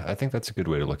 Yeah, I think that's a good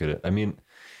way to look at it. I mean,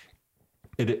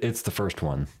 it's the first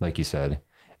one, like you said,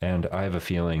 and I have a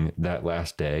feeling that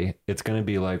last day, it's going to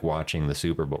be like watching the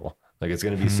Super Bowl. Like, it's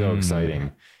going to be so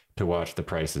exciting to watch the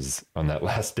prices on that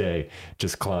last day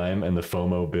just climb, and the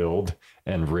FOMO build,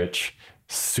 and rich,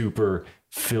 super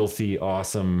filthy,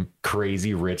 awesome,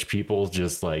 crazy rich people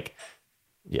just like,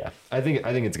 I think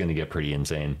it's going to get pretty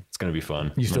insane. It's going to be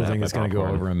fun. You still think it's going to go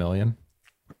over 1 million?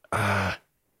 I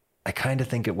kind of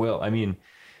think it will. I mean,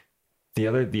 the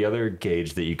other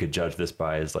gauge that you could judge this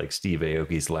by is like Steve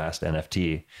Aoki's last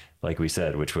NFT, like we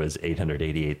said, which was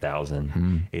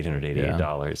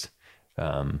 $888,888.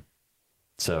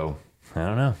 So I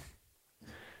don't know.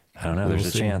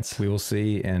 There's a chance. We will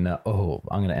see. And I'm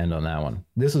going to end on that one.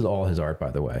 This is all his art,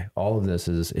 by the way. All of this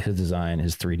is his design,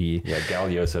 his 3D. Yeah, Gal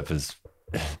Yosef is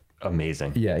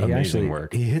amazing. Yeah, amazing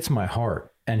work. He hits my heart.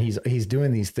 And he's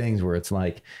doing these things where it's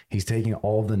like he's taking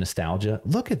all of the nostalgia.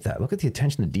 Look at that. Look at the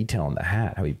attention to detail in the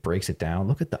hat, how he breaks it down.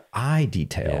 Look at the eye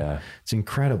detail. Yeah. It's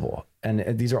incredible.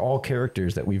 And these are all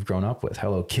characters that we've grown up with.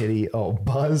 Hello Kitty. Oh,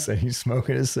 Buzz. And he's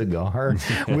smoking a cigar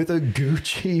with a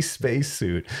Gucci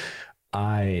spacesuit.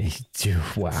 I do.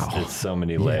 Wow. It's so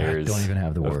many layers. Don't even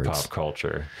have the words. Pop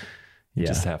culture. You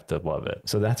just have to love it.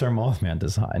 So that's our Mothman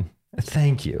design.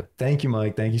 Thank you. Thank you,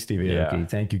 Mike. Thank you, Stevie Aoki.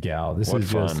 Thank you, Gal. This is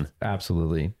fun. Just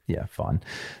absolutely, fun.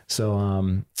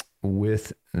 So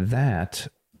with that,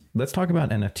 let's talk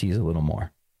about NFTs a little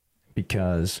more,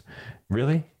 because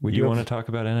really, you want to talk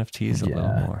about NFTs a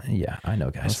little more? Yeah, I know,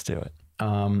 guys. Let's do it.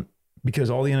 Because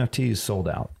all the NFTs sold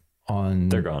out on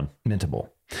they're gone. Mintable.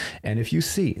 And if you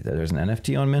see that there's an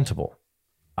NFT on Mintable,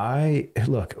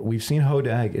 Look, we've seen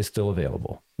Hodag is still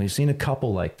available. We've seen a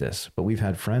couple like this, but we've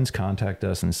had friends contact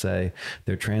us and say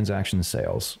their transaction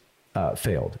sales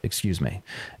failed. Excuse me.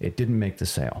 It didn't make the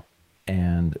sale.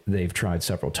 And they've tried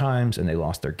several times and they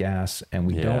lost their gas, and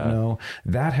we don't know.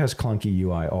 That has clunky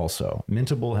UI also.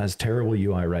 Mintable has terrible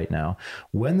UI right now.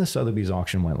 When the Sotheby's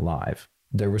auction went live,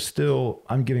 there was still,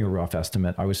 I'm giving a rough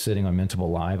estimate. I was sitting on Mintable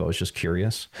Live. I was just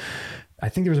curious. I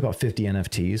think there was about 50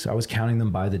 NFTs. I was counting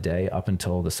them by the day up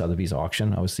until the Sotheby's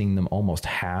auction. I was seeing them almost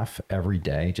half every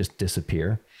day just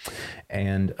disappear.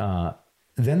 And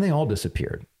then they all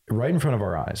disappeared right in front of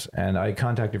our eyes. And I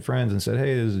contacted friends and said,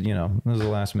 hey, this is a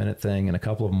last minute thing. And a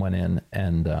couple of them went in,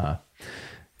 and a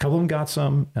couple of them got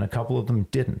some and a couple of them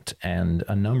didn't. And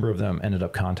a number of them ended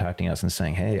up contacting us and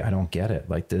saying, hey, I don't get it.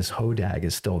 Like, this Hodag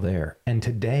is still there. And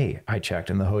today I checked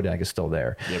and the Hodag is still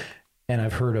there. Yep. And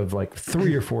I've heard of like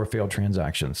 3 or 4 failed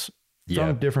transactions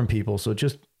from different people. So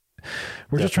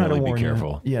we're just trying to warn you. Be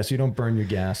careful. Yeah, so you don't burn your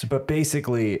gas. But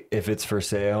basically, if it's for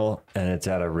sale and it's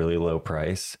at a really low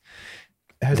price,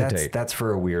 hesitate. That's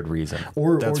for a weird reason.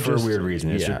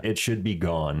 It should be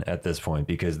gone at this point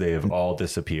because they have all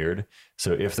disappeared.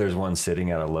 So if there's one sitting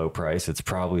at a low price, it's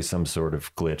probably some sort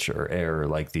of glitch or error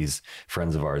like these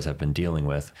friends of ours have been dealing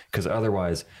with. Because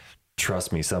otherwise,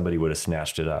 trust me, somebody would have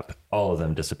snatched it up. All of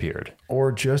them disappeared.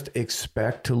 Or just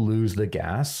expect to lose the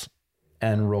gas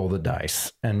and roll the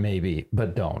dice, and maybe,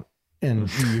 but don't. And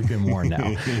you've been warned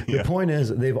now. The point is,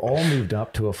 they've all moved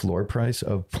up to a floor price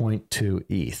of 0.2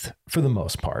 ETH for the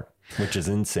most part. Which is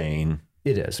insane.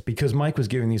 It is, because Mike was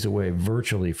giving these away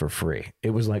virtually for free. It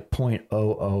was like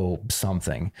 0.00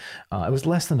 something. It was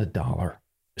less than $1.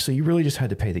 So you really just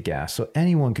had to pay the gas. So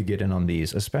anyone could get in on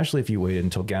these, especially if you waited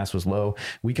until gas was low.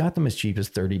 We got them as cheap as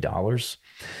 $30.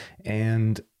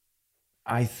 And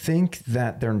I think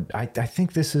that I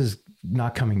think this is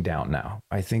not coming down now.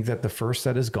 I think that the first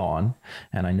set is gone,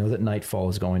 and I know that Nightfall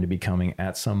is going to be coming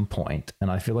at some point,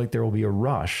 and I feel like there will be a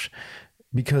rush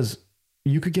because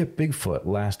you could get Bigfoot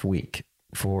last week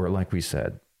for, like we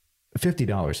said,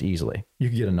 $50 easily. You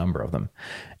could get a number of them.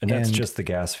 And that's just the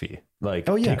gas fee. Like,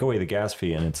 take away the gas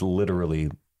fee and it's literally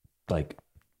like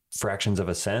fractions of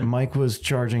a cent. Mike was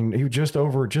charging just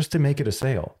to make it a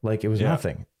sale. Like, it was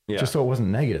nothing. Yeah. Just so it wasn't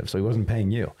negative. So he wasn't paying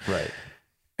you. Right.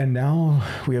 And now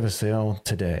we have a sale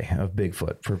today of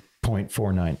Bigfoot for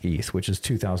 0.49 ETH, which is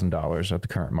 $2,000 at the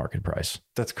current market price.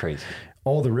 That's crazy.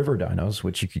 All the river dinos,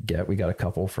 which you could get, we got a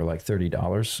couple for like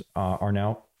 $30, are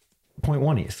now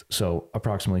 0.1 ETH. So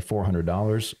approximately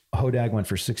 $400. Hodag went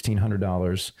for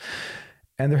 $1,600.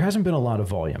 And there hasn't been a lot of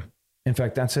volume. In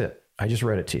fact, that's it. I just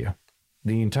read it to you.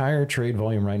 The entire trade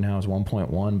volume right now is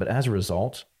 1.1, but as a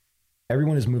result,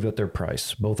 everyone has moved up their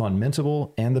price, both on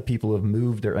Mintable and the people who have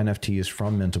moved their NFTs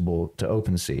from Mintable to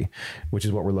OpenSea, which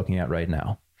is what we're looking at right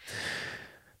now.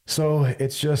 So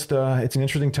it's just, it's an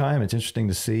interesting time. It's interesting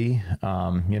to see.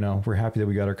 We're happy that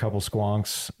we got our couple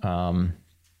squonks.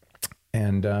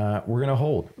 And we're going to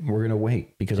hold. We're going to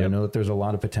wait because I know that there's a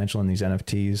lot of potential in these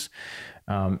NFTs.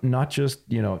 Not just,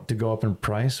 to go up in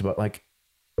price, but like,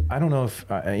 I don't know if,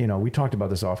 we talked about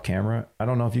this off camera. I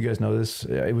don't know if you guys know this.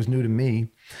 It was new to me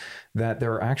that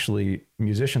there are actually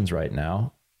musicians right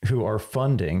now who are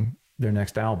funding their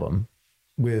next album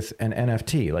with an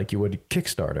NFT, like you would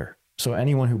Kickstarter. So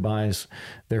anyone who buys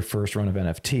their first run of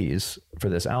NFTs for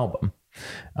this album,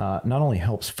 not only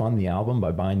helps fund the album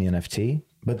by buying the NFT,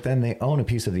 but then they own a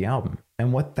piece of the album.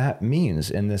 And what that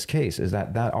means in this case is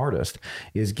that that artist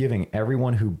is giving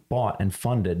everyone who bought and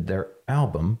funded their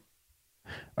album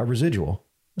a residual.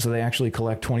 So they actually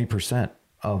collect 20%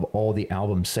 of all the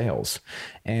album sales.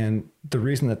 And the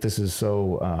reason that this is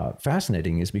so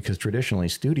fascinating is because traditionally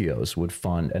studios would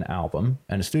fund an album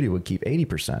and a studio would keep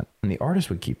 80% and the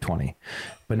artist would keep 20.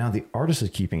 But now the artist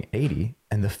is keeping 80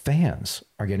 and the fans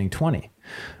are getting 20.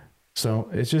 So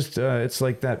it's just, it's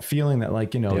like that feeling that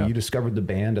like, you discovered the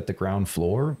band at the ground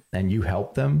floor and you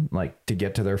helped them like to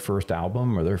get to their first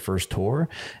album or their first tour.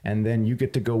 And then you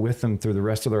get to go with them through the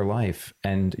rest of their life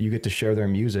and you get to share their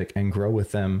music and grow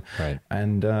with them. Right.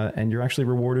 And you're actually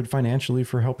rewarded financially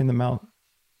for helping them out.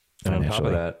 And on top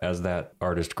of that, as that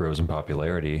artist grows in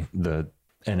popularity, the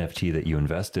NFT that you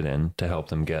invested in to help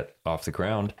them get off the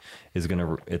ground is going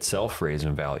to itself raise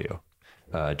in value,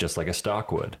 just like a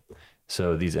stock would.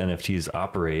 So these NFTs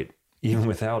operate, even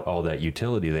without all that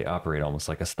utility, they operate almost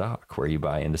like a stock where you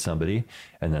buy into somebody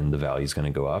and then the value is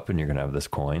going to go up and you're going to have this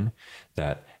coin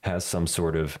that has some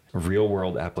sort of real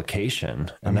world application.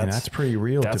 And that's pretty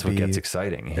real. That's what gets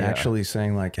exciting. Actually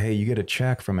saying like, hey, you get a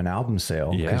check from an album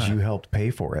sale because you helped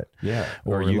pay for it. Yeah.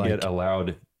 Or you get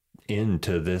allowed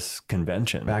into this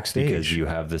convention backstage because you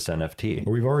have this NFT.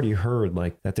 We've already heard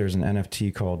like that there's an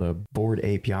NFT called a Bored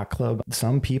Ape Yacht Club.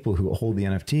 Some people who hold the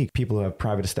NFT, people who have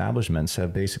private establishments,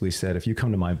 have basically said, if you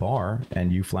come to my bar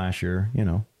and you flash your,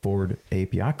 Bored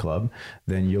Ape Yacht Club,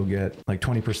 then you'll get like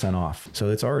 20% off. So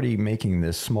it's already making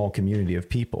this small community of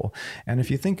people. And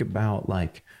if you think about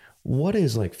like, what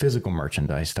is like physical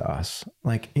merchandise to us?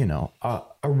 Like, a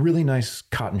really nice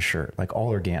cotton shirt, like all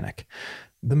organic.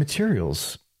 The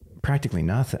materials, practically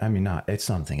nothing. I mean, it's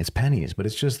something, it's pennies, but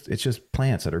it's just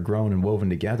plants that are grown and woven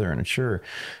together. And sure,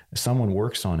 someone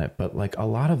works on it, but like a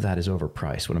lot of that is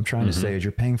overpriced. What I'm trying to say is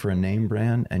you're paying for a name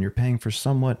brand and you're paying for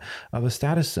somewhat of a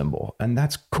status symbol. And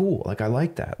that's cool. Like, I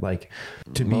like that. Like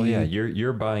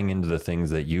you're buying into the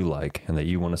things that you like and that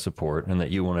you want to support and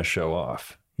that you want to show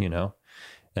off,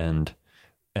 and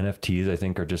NFTs, I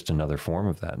think, are just another form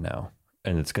of that now.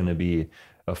 And it's going to be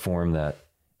a form that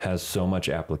has so much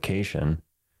application.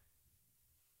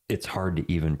 It's hard to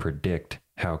even predict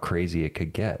how crazy it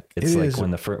could get. It's like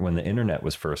when the internet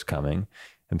was first coming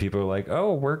and people were like,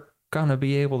 oh, we're going to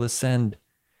be able to send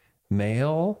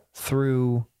mail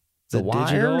through the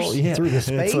wires, through the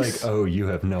space. It's like, oh, you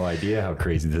have no idea how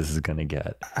crazy this is going to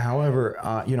get. However,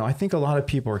 I think a lot of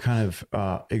people are kind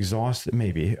of exhausted.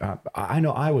 Maybe I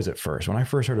know I was at first. When I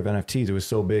first heard of NFTs, it was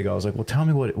so big. I was like, well, tell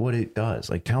me what it does.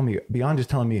 Like, tell me beyond just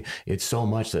telling me it's so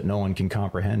much that no one can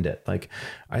comprehend it. Like,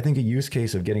 I think a use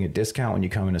case of getting a discount when you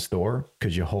come in a store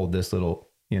because you hold this little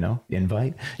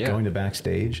invite, going to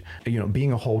backstage,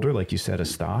 being a holder, like you said, a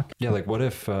stock. Yeah. Like, what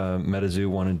if MetaZoo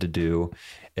wanted to do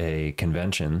a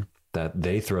convention that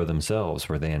they throw themselves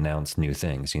where they announce new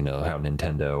things, how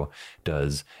Nintendo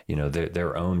does,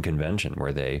 their own convention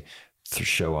where they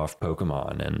show off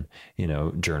Pokemon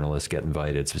and, journalists get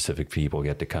invited, specific people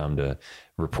get to come to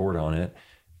report on it.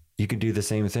 You could do the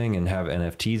same thing and have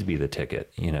NFTs be the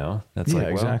ticket, That's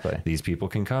exactly. These people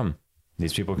can come.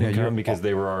 These people can come because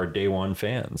they were our day one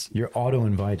fans. You're auto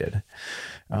invited.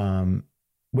 When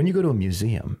you go to a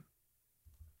museum,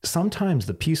 sometimes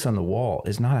the piece on the wall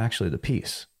is not actually the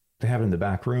piece. They have it in the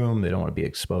back room. They don't want to be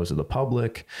exposed to the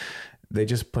public. They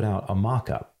just put out a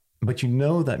mock-up. But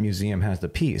that museum has the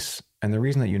piece. And the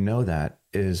reason that you know that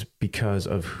is because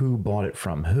of who bought it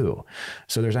from who.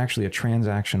 So there's actually a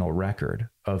transactional record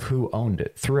of who owned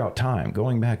it throughout time,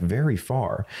 going back very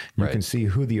far. You can see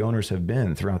who the owners have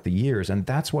been throughout the years. And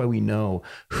that's why we know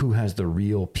who has the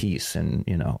real piece and,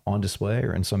 on display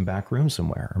or in some back room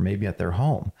somewhere, or maybe at their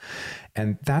home.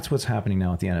 And that's what's happening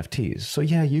now with the NFTs. So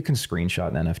yeah, you can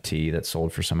screenshot an NFT that's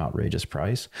sold for some outrageous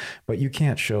price, but you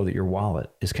can't show that your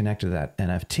wallet is connected to that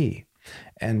NFT.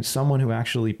 And someone who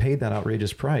actually paid that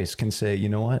outrageous price can say, you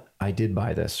know what, I did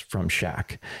buy this from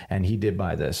Shaq and he did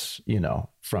buy this,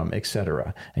 from et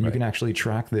cetera. And you can actually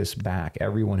track this back,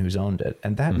 everyone who's owned it.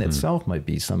 And that in itself might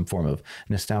be some form of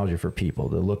nostalgia for people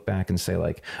to look back and say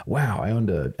like, wow, I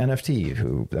owned an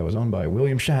NFT that was owned by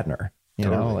William Shatner. He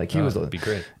was be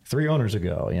great. 3 owners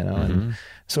ago, and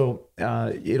so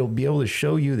it'll be able to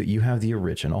show you that you have the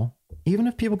original. Even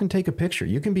if people can take a picture,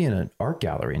 you can be in an art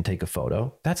gallery and take a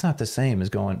photo. That's not the same as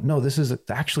going, no, this is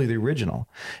actually the original.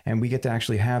 And we get to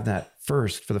actually have that for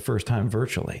the first time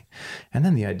virtually. And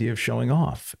then the idea of showing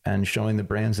off and showing the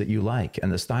brands that you like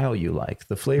and the style you like,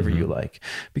 the flavor you like.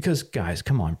 Because guys,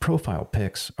 come on, profile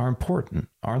pics are important,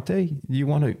 aren't they? You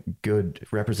want a good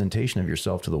representation of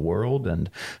yourself to the world.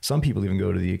 And some people even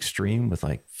go to the extreme with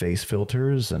like face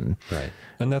filters and. Right.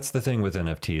 And that's the thing with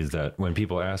NFTs, that when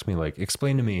people ask me like,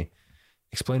 explain to me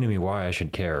why I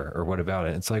should care or what about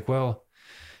it? It's like, well,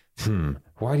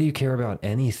 why do you care about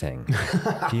anything?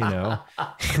 Why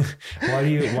do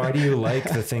you like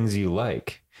the things you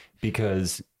like?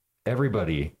 Because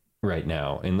everybody right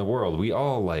now in the world, we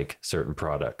all like certain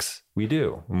products. We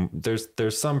do.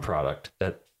 There's some product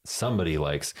that somebody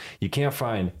likes. You can't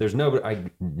find,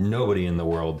 nobody in the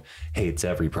world hates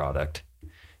every product.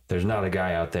 There's not a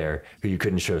guy out there who you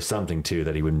couldn't show something to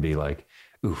that he wouldn't be like,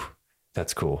 ooh,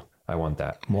 that's cool. I want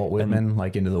that. Walt Whitman,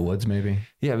 like Into the Woods, maybe.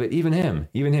 Yeah, but even him,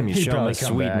 you show him a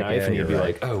sweet knife and you'd be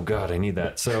like, oh God, I need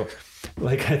that. So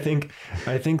like, I think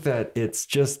that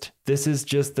this is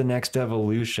just the next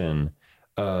evolution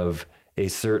of a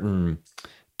certain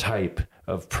type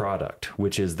of product,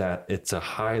 which is that it's a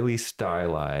highly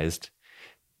stylized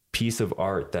piece of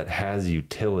art that has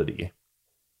utility.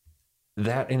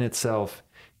 That in itself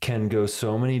can go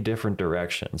so many different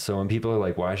directions. So when people are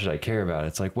like, why should I care about it?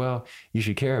 It's like, well, you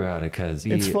should care about it because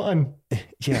it's fun.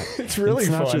 Yeah. It's really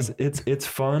fun. It's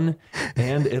fun,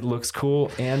 and it looks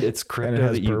cool, and it's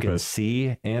crypto that you can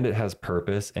see, and it has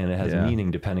purpose, and it has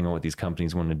meaning depending on what these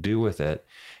companies want to do with it.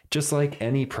 Just like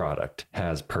any product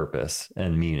has purpose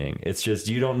and meaning. It's just,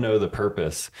 you don't know the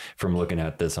purpose from looking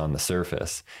at this on the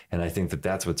surface. And I think that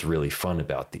that's what's really fun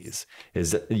about these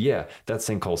is that, yeah, that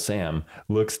Sinkhole Sam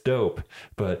looks dope,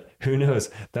 but who knows,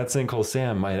 that Sinkhole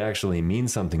Sam might actually mean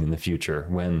something in the future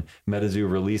when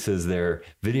MetaZoo releases their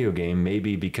video game,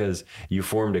 maybe because you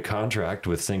formed a contract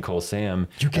with Sinkhole Sam.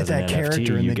 You get that character in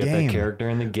the game. You get that character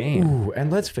in the game. Ooh,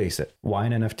 and let's face it, why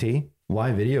an NFT?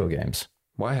 Why video games?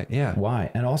 Why? Yeah. Why?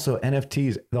 And also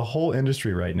NFTs, the whole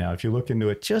industry right now, if you look into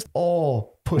it, just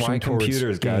all pushing towards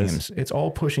computers, games. Guys? It's all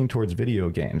pushing towards video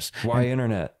games. Why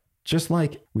internet? Just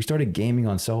like we started gaming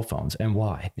on cell phones. And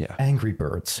why? Yeah. Angry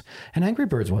Birds. And Angry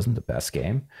Birds wasn't the best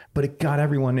game, but it got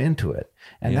everyone into it.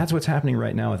 And that's what's happening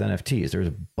right now with NFTs. There's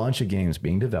a bunch of games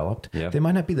being developed. They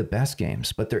might not be the best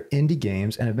games, but they're indie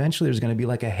games. And eventually there's going to be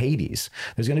like a Hades.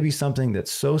 There's going to be something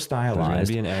that's so stylized.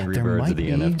 There's going to be an Angry Birds of the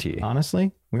NFT.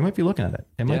 Honestly, we might be looking at it.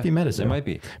 It might be MetaZoo. It might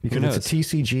be. Because it's a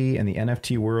TCG in the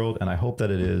NFT world. And I hope that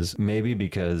it is. Maybe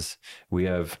because we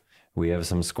have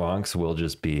some squonks. We'll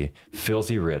just be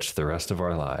filthy rich the rest of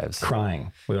our lives.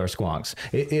 Crying with our squonks.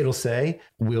 It'll say,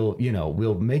 we'll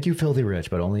make you filthy rich,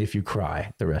 but only if you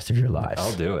cry the rest of your lives.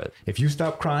 I'll do it. If you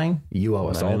stop crying, you owe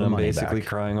us all the money back. I'm basically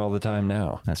crying all the time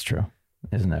now. That's true.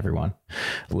 Isn't everyone?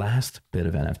 Last bit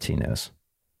of NFT news.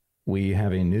 We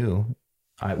have a new,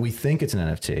 we think it's an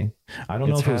NFT. I don't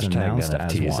know if it was announced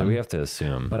as one. So we have to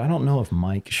assume. But I don't know if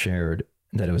Mike shared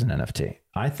that it was an NFT.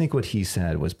 I think what he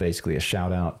said was basically a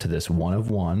shout out to this one of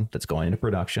one that's going into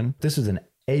production. This is an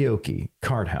Aoki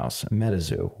Card House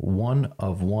MetaZoo, one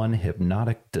of one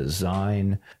hypnotic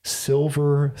design,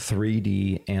 silver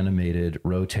 3D animated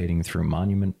rotating through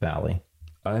Monument Valley.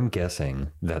 I'm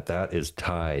guessing that is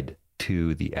tied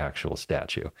to the actual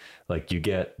statue. Like you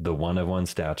get the one of one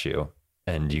statue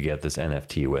and you get this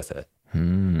NFT with it.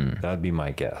 That'd be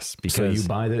my guess. Because so you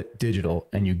buy the digital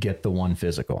and you get the one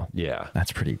physical. Yeah.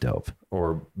 That's pretty dope.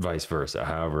 Or vice versa,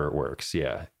 however it works.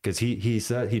 Yeah. Because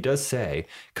he does say,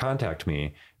 contact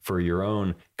me for your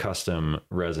own custom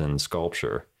resin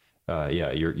sculpture.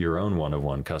 Your own one of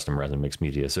one custom resin mixed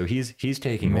media. So he's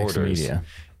taking mixed orders. Media.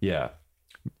 Yeah.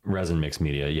 Resin mixed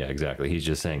media. Yeah, exactly. He's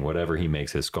just saying whatever he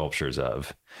makes his sculptures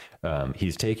of,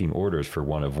 he's taking orders for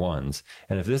one of ones.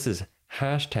 And if this is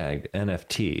hashtagged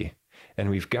NFT, and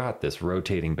we've got this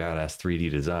rotating badass 3D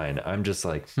design, I'm just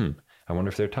like, I wonder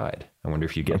if they're tied. I wonder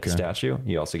if you get the statue,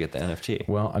 you also get the NFT.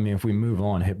 Well, I mean, if we move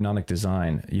on, hypnotic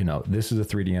design, this is a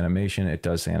 3D animation. It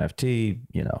does say NFT,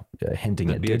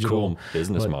 hinting at digital. A cool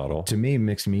business model. To me,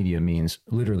 mixed media means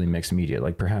literally mixed media.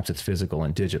 Like perhaps it's physical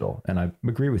and digital. And I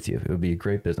agree with you. It would be a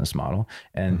great business model.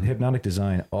 And hypnotic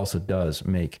design also does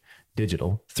make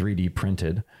digital 3D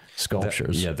printed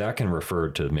sculptures. That can refer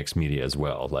to mixed media as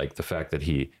well. Like the fact that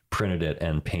he printed it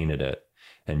and painted it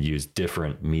and used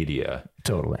different media.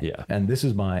 Totally. Yeah. And this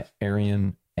is by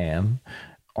Arian Am.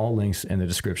 All links in the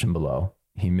description below.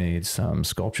 He made some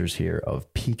sculptures here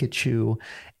of Pikachu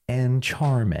and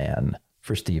Charman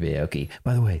for Steve Aoki.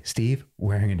 By the way, Steve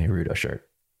wearing a Naruto shirt.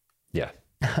 Yeah.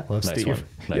 I love nice Steve.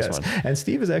 One. Nice one. And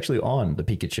Steve is actually on the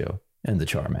Pikachu and the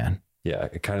Charman. Yeah.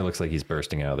 It kind of looks like he's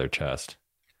bursting out of their chest.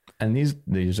 And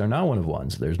these are not one of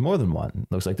ones. There's more than one.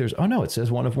 Looks like it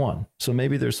says one of one. So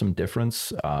maybe there's some difference.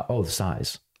 The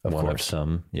size. Of one course. Of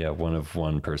some. Yeah. One of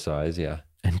one per size. Yeah.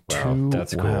 And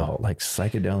that's cool. Like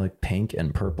psychedelic pink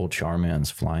and purple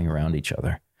Charmans flying around each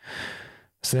other.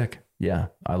 Sick. Yeah.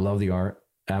 I love the art.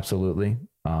 Absolutely.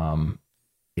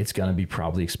 It's going to be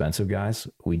probably expensive, guys.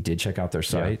 We did check out their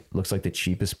site. Yeah. Looks like the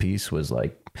cheapest piece was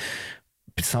like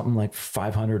something like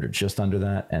 500 or just under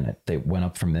that, and they went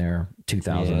up from there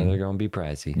 2,000. Yeah, they're gonna be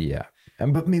pricey. Yeah,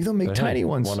 but maybe they'll make tiny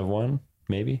ones. One of one,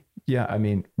 maybe. Yeah, I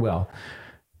mean, well,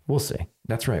 we'll see.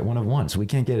 That's right, one of one. So we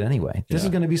can't get it anyway. This is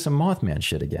going to be some Mothman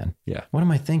shit again. Yeah. What am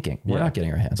I thinking? We're not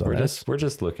getting our hands on this. We're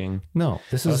just looking. No,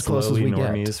 this is as close as we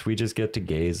get. We just get to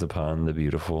gaze upon the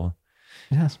beautiful.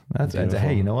 Yes, that's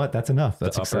hey, you know what? That's enough.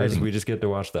 That's exciting. We just get to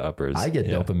watch the uppers. I get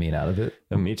dopamine out of it.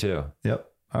 Me too. Yep.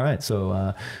 All right,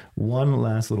 so one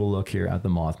last little look here at the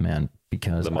Mothman,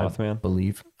 because the Mothman? I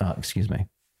believe, Frogman.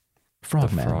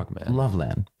 The Frogman.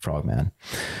 Loveland Frogman.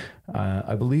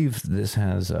 I believe this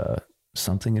has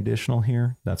something additional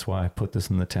here. That's why I put this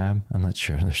in the tab. I'm not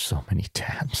sure. There's so many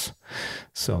tabs.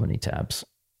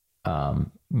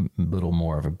 Little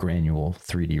more of a granule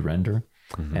 3D render.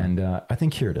 Mm-hmm. And I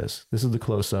think here it is. This is the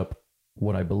close-up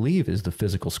what I believe is the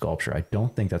physical sculpture. I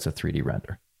don't think that's a 3D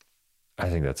render. I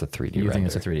think that's a 3D You render. think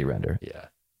it's a 3D render? Yeah.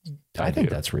 I think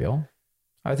that's real.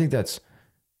 I think that's,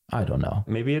 I don't know.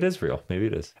 Maybe it is real. Maybe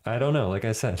it is. I don't know. Like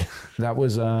I said, That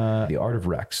was the Art of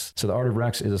Rex. So the Art of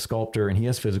Rex is a sculptor and he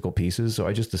has physical pieces. So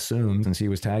I just assumed, since he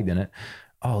was tagged in it,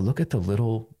 oh, look at the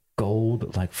little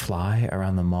gold like fly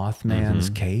around the Mothman's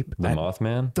cape. the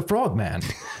Mothman. The Frogman.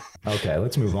 Okay,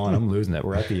 let's move on. I'm losing it.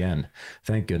 We're at the end.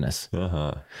 Thank goodness.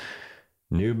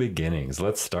 New beginnings.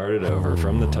 Let's start it over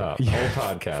from the top. Whole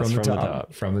podcast from the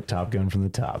top. From the top, going from the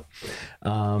top.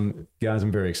 Guys,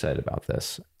 I'm very excited about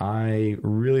this. I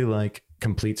really like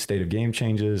complete state of game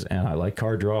changes, and I like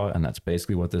card draw, and that's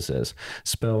basically what this is.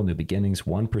 Spell, new beginnings,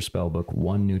 1 per spell book,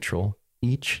 1 neutral.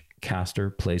 Each caster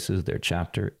places their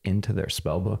chapter into their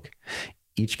spell book.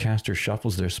 Each caster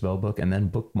shuffles their spellbook and then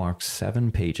bookmarks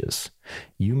 7 pages.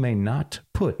 You may not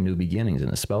put New Beginnings in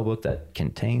a spellbook that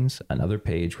contains another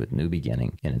page with New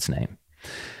Beginning in its name.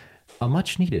 A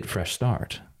much needed fresh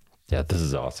start. Yeah, this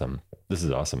is awesome. This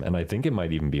is awesome. And I think it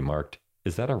might even be marked.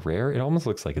 Is that a rare? It almost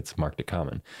looks like it's marked a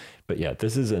common. But yeah,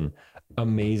 this is an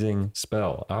amazing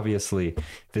spell. Obviously,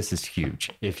 this is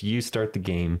huge. If you start the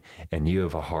game and you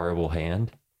have a horrible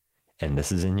hand and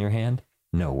this is in your hand,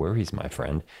 no worries, my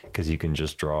friend, because you can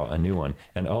just draw a new one.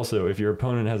 And also, if your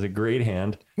opponent has a great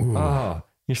hand, you're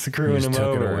screwing him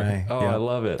over. I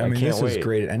love it. I mean, can't this wait. is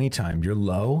great at any time. You're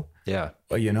low. Yeah.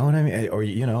 You know what I mean? Or,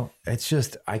 it's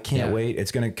just, I can't wait.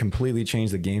 It's going to completely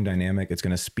change the game dynamic. It's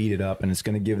going to speed it up, and it's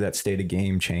going to give that state of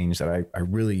game change that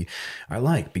I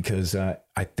like, because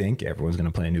I think everyone's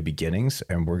going to play New Beginnings,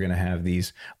 and we're going to have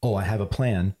these, I have a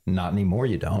plan. Not anymore.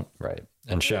 You don't. Right.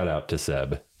 And shout out to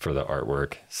Seb for the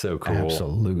artwork. So cool.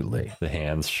 Absolutely. The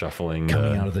hands shuffling.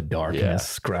 Coming out of the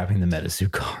darkness, grabbing the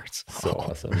MetaZoo cards. So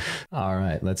awesome. All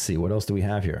right. Let's see. What else do we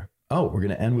have here? Oh, we're going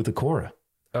to end with Akora.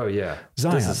 Oh, yeah.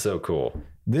 Zion. This is so cool.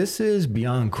 This is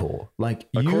beyond cool.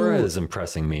 Like, Akora is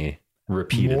impressing me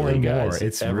repeatedly, more and guys. more.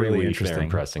 It's every really week interesting. they're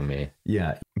impressing me.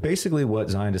 Yeah. Basically, what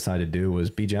Zion decided to do was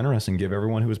be generous and give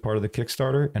everyone who was part of the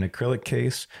Kickstarter an acrylic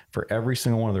case for every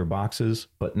single one of their boxes,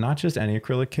 but not just any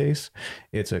acrylic case.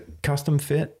 It's a custom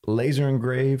fit, laser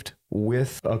engraved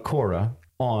with Akora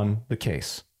on the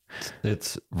case.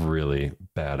 It's really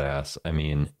badass. I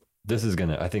mean,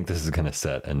 I think this is gonna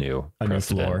set a new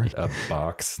precedent. A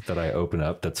box that I open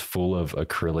up that's full of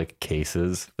acrylic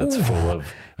cases, that's full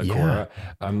of Akora.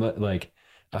 Yeah.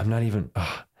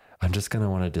 I'm just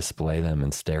gonna want to display them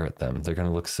and stare at them. They're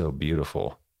gonna look so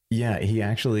beautiful. Yeah,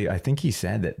 I think he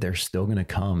said that they're still gonna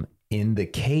come in the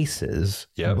cases,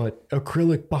 but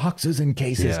acrylic boxes and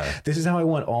cases. Yeah. This is how I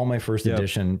want all my first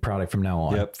edition product from now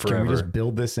on. Forever. Can we just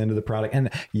build this into the product? And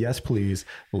yes, please,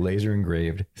 laser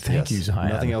engraved. Thank you,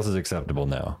 Zion. Nothing else is acceptable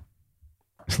now.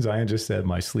 Zion just said,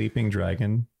 my sleeping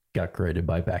dragon got created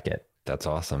by Beckett. That's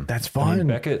awesome. That's fun. I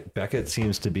mean, Beckett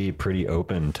seems to be pretty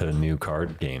open to new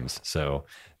card games. So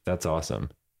that's awesome.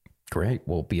 Great.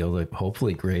 We'll be able to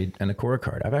hopefully grade an Akora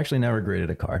card. I've actually never graded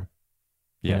a card.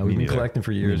 Yeah, we've been collecting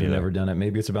for years. We've never done it.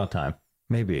 Maybe it's about time.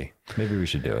 Maybe we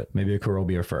should do it. Maybe Akora will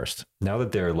be our first. Now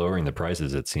that they're lowering the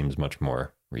prices, it seems much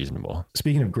more reasonable.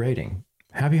 Speaking of grading,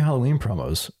 Happy Halloween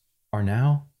promos are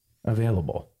now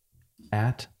available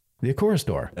at the Akora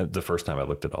store. The first time I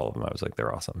looked at all of them, I was like,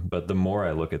 they're awesome. But the more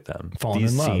I look at them, Falling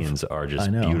these in love. scenes are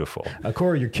just beautiful.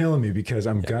 Akora, you're killing me, because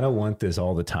I'm going to want this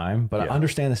all the time. But I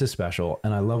understand this is special,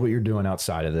 and I love what you're doing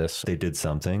outside of this. They did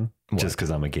something. Just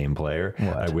because I'm a game player.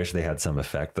 I wish they had some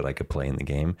effect that I could play in the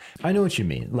game. I know what you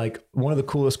mean. Like, one of the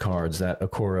coolest cards that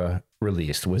Akora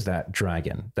released was that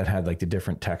dragon that had like the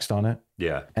different text on it.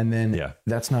 Yeah. And then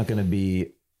that's not going to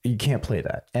be, you can't play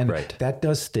that. And that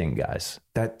does sting, guys.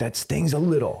 That stings a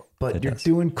little, but you're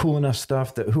doing cool enough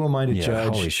stuff that who am I to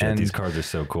judge? Holy shit, these cards are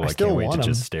so cool. I can't wait to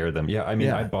just stare at them. Yeah, I mean,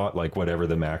 I bought like whatever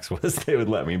the max was they would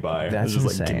let me buy. That's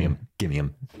just insane. Like, give me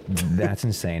them. That's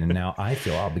insane. And now I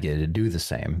feel obligated to do the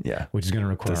same. Yeah. Which is going to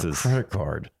require a credit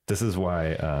card. This is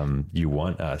why you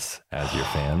want us as your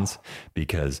fans,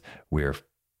 because we're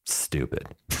stupid.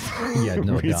 Yeah,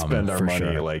 no, we spend our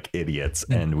money like idiots,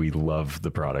 and we love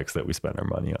the products that we spend our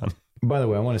money on. By the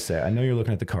way, I want to say, I know you're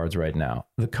looking at the cards right now.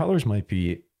 The colors might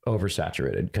be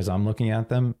oversaturated because I'm looking at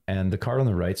them, and the card on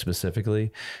the right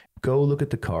specifically, go look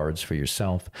at the cards for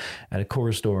yourself at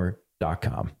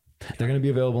akorastore.com. They're going to be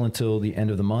available until the end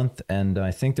of the month, and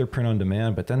I think they're print on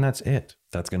demand, but then that's it.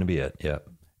 That's going to be it. Yeah.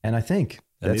 And I think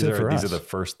that's it for us. These are the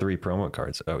first 3 promo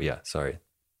cards. Oh yeah. Sorry.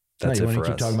 That's it for us. You want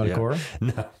to keep talking about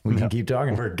Akora? No, we can keep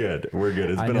talking. We're good. It's been a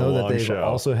long show. I know that they've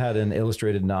also had an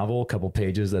illustrated novel, a couple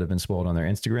pages that have been spoiled on their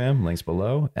Instagram, links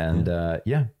below. And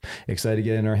excited to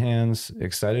get in our hands,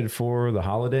 excited for the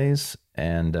holidays.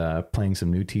 and playing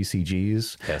some new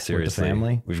TCGs seriously. with the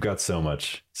family. We've got so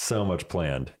much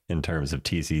planned in terms of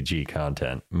TCG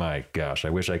content. My gosh, I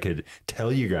wish I could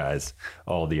tell you guys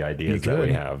all the ideas that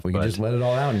we have. We could just let it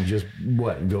all out and just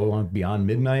go on beyond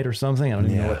midnight or something. I don't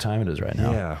even know what time it is right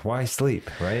now. Yeah, why sleep,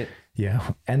 right?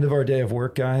 Yeah. End of our day of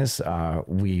work, guys.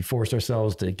 We forced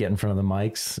ourselves to get in front of the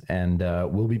mics, and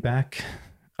we'll be back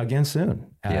again soon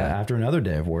after another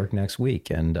day of work next week,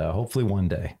 and hopefully one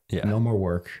day. No more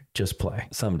work, just play.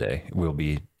 Someday it'll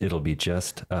be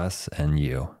just us and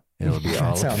you. It'll be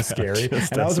all that sounds scary.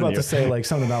 And I was about to say like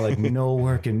something about like no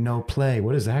work and no play.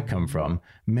 What does that come from?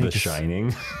 The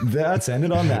Shining. Let's end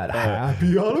it on that.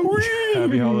 Happy Halloween.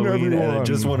 Happy Halloween. Everyone. And I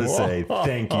just want to say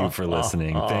thank you for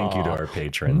listening. Thank you to our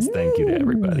patrons. Thank you to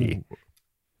everybody.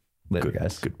 Later,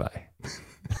 guys. Goodbye.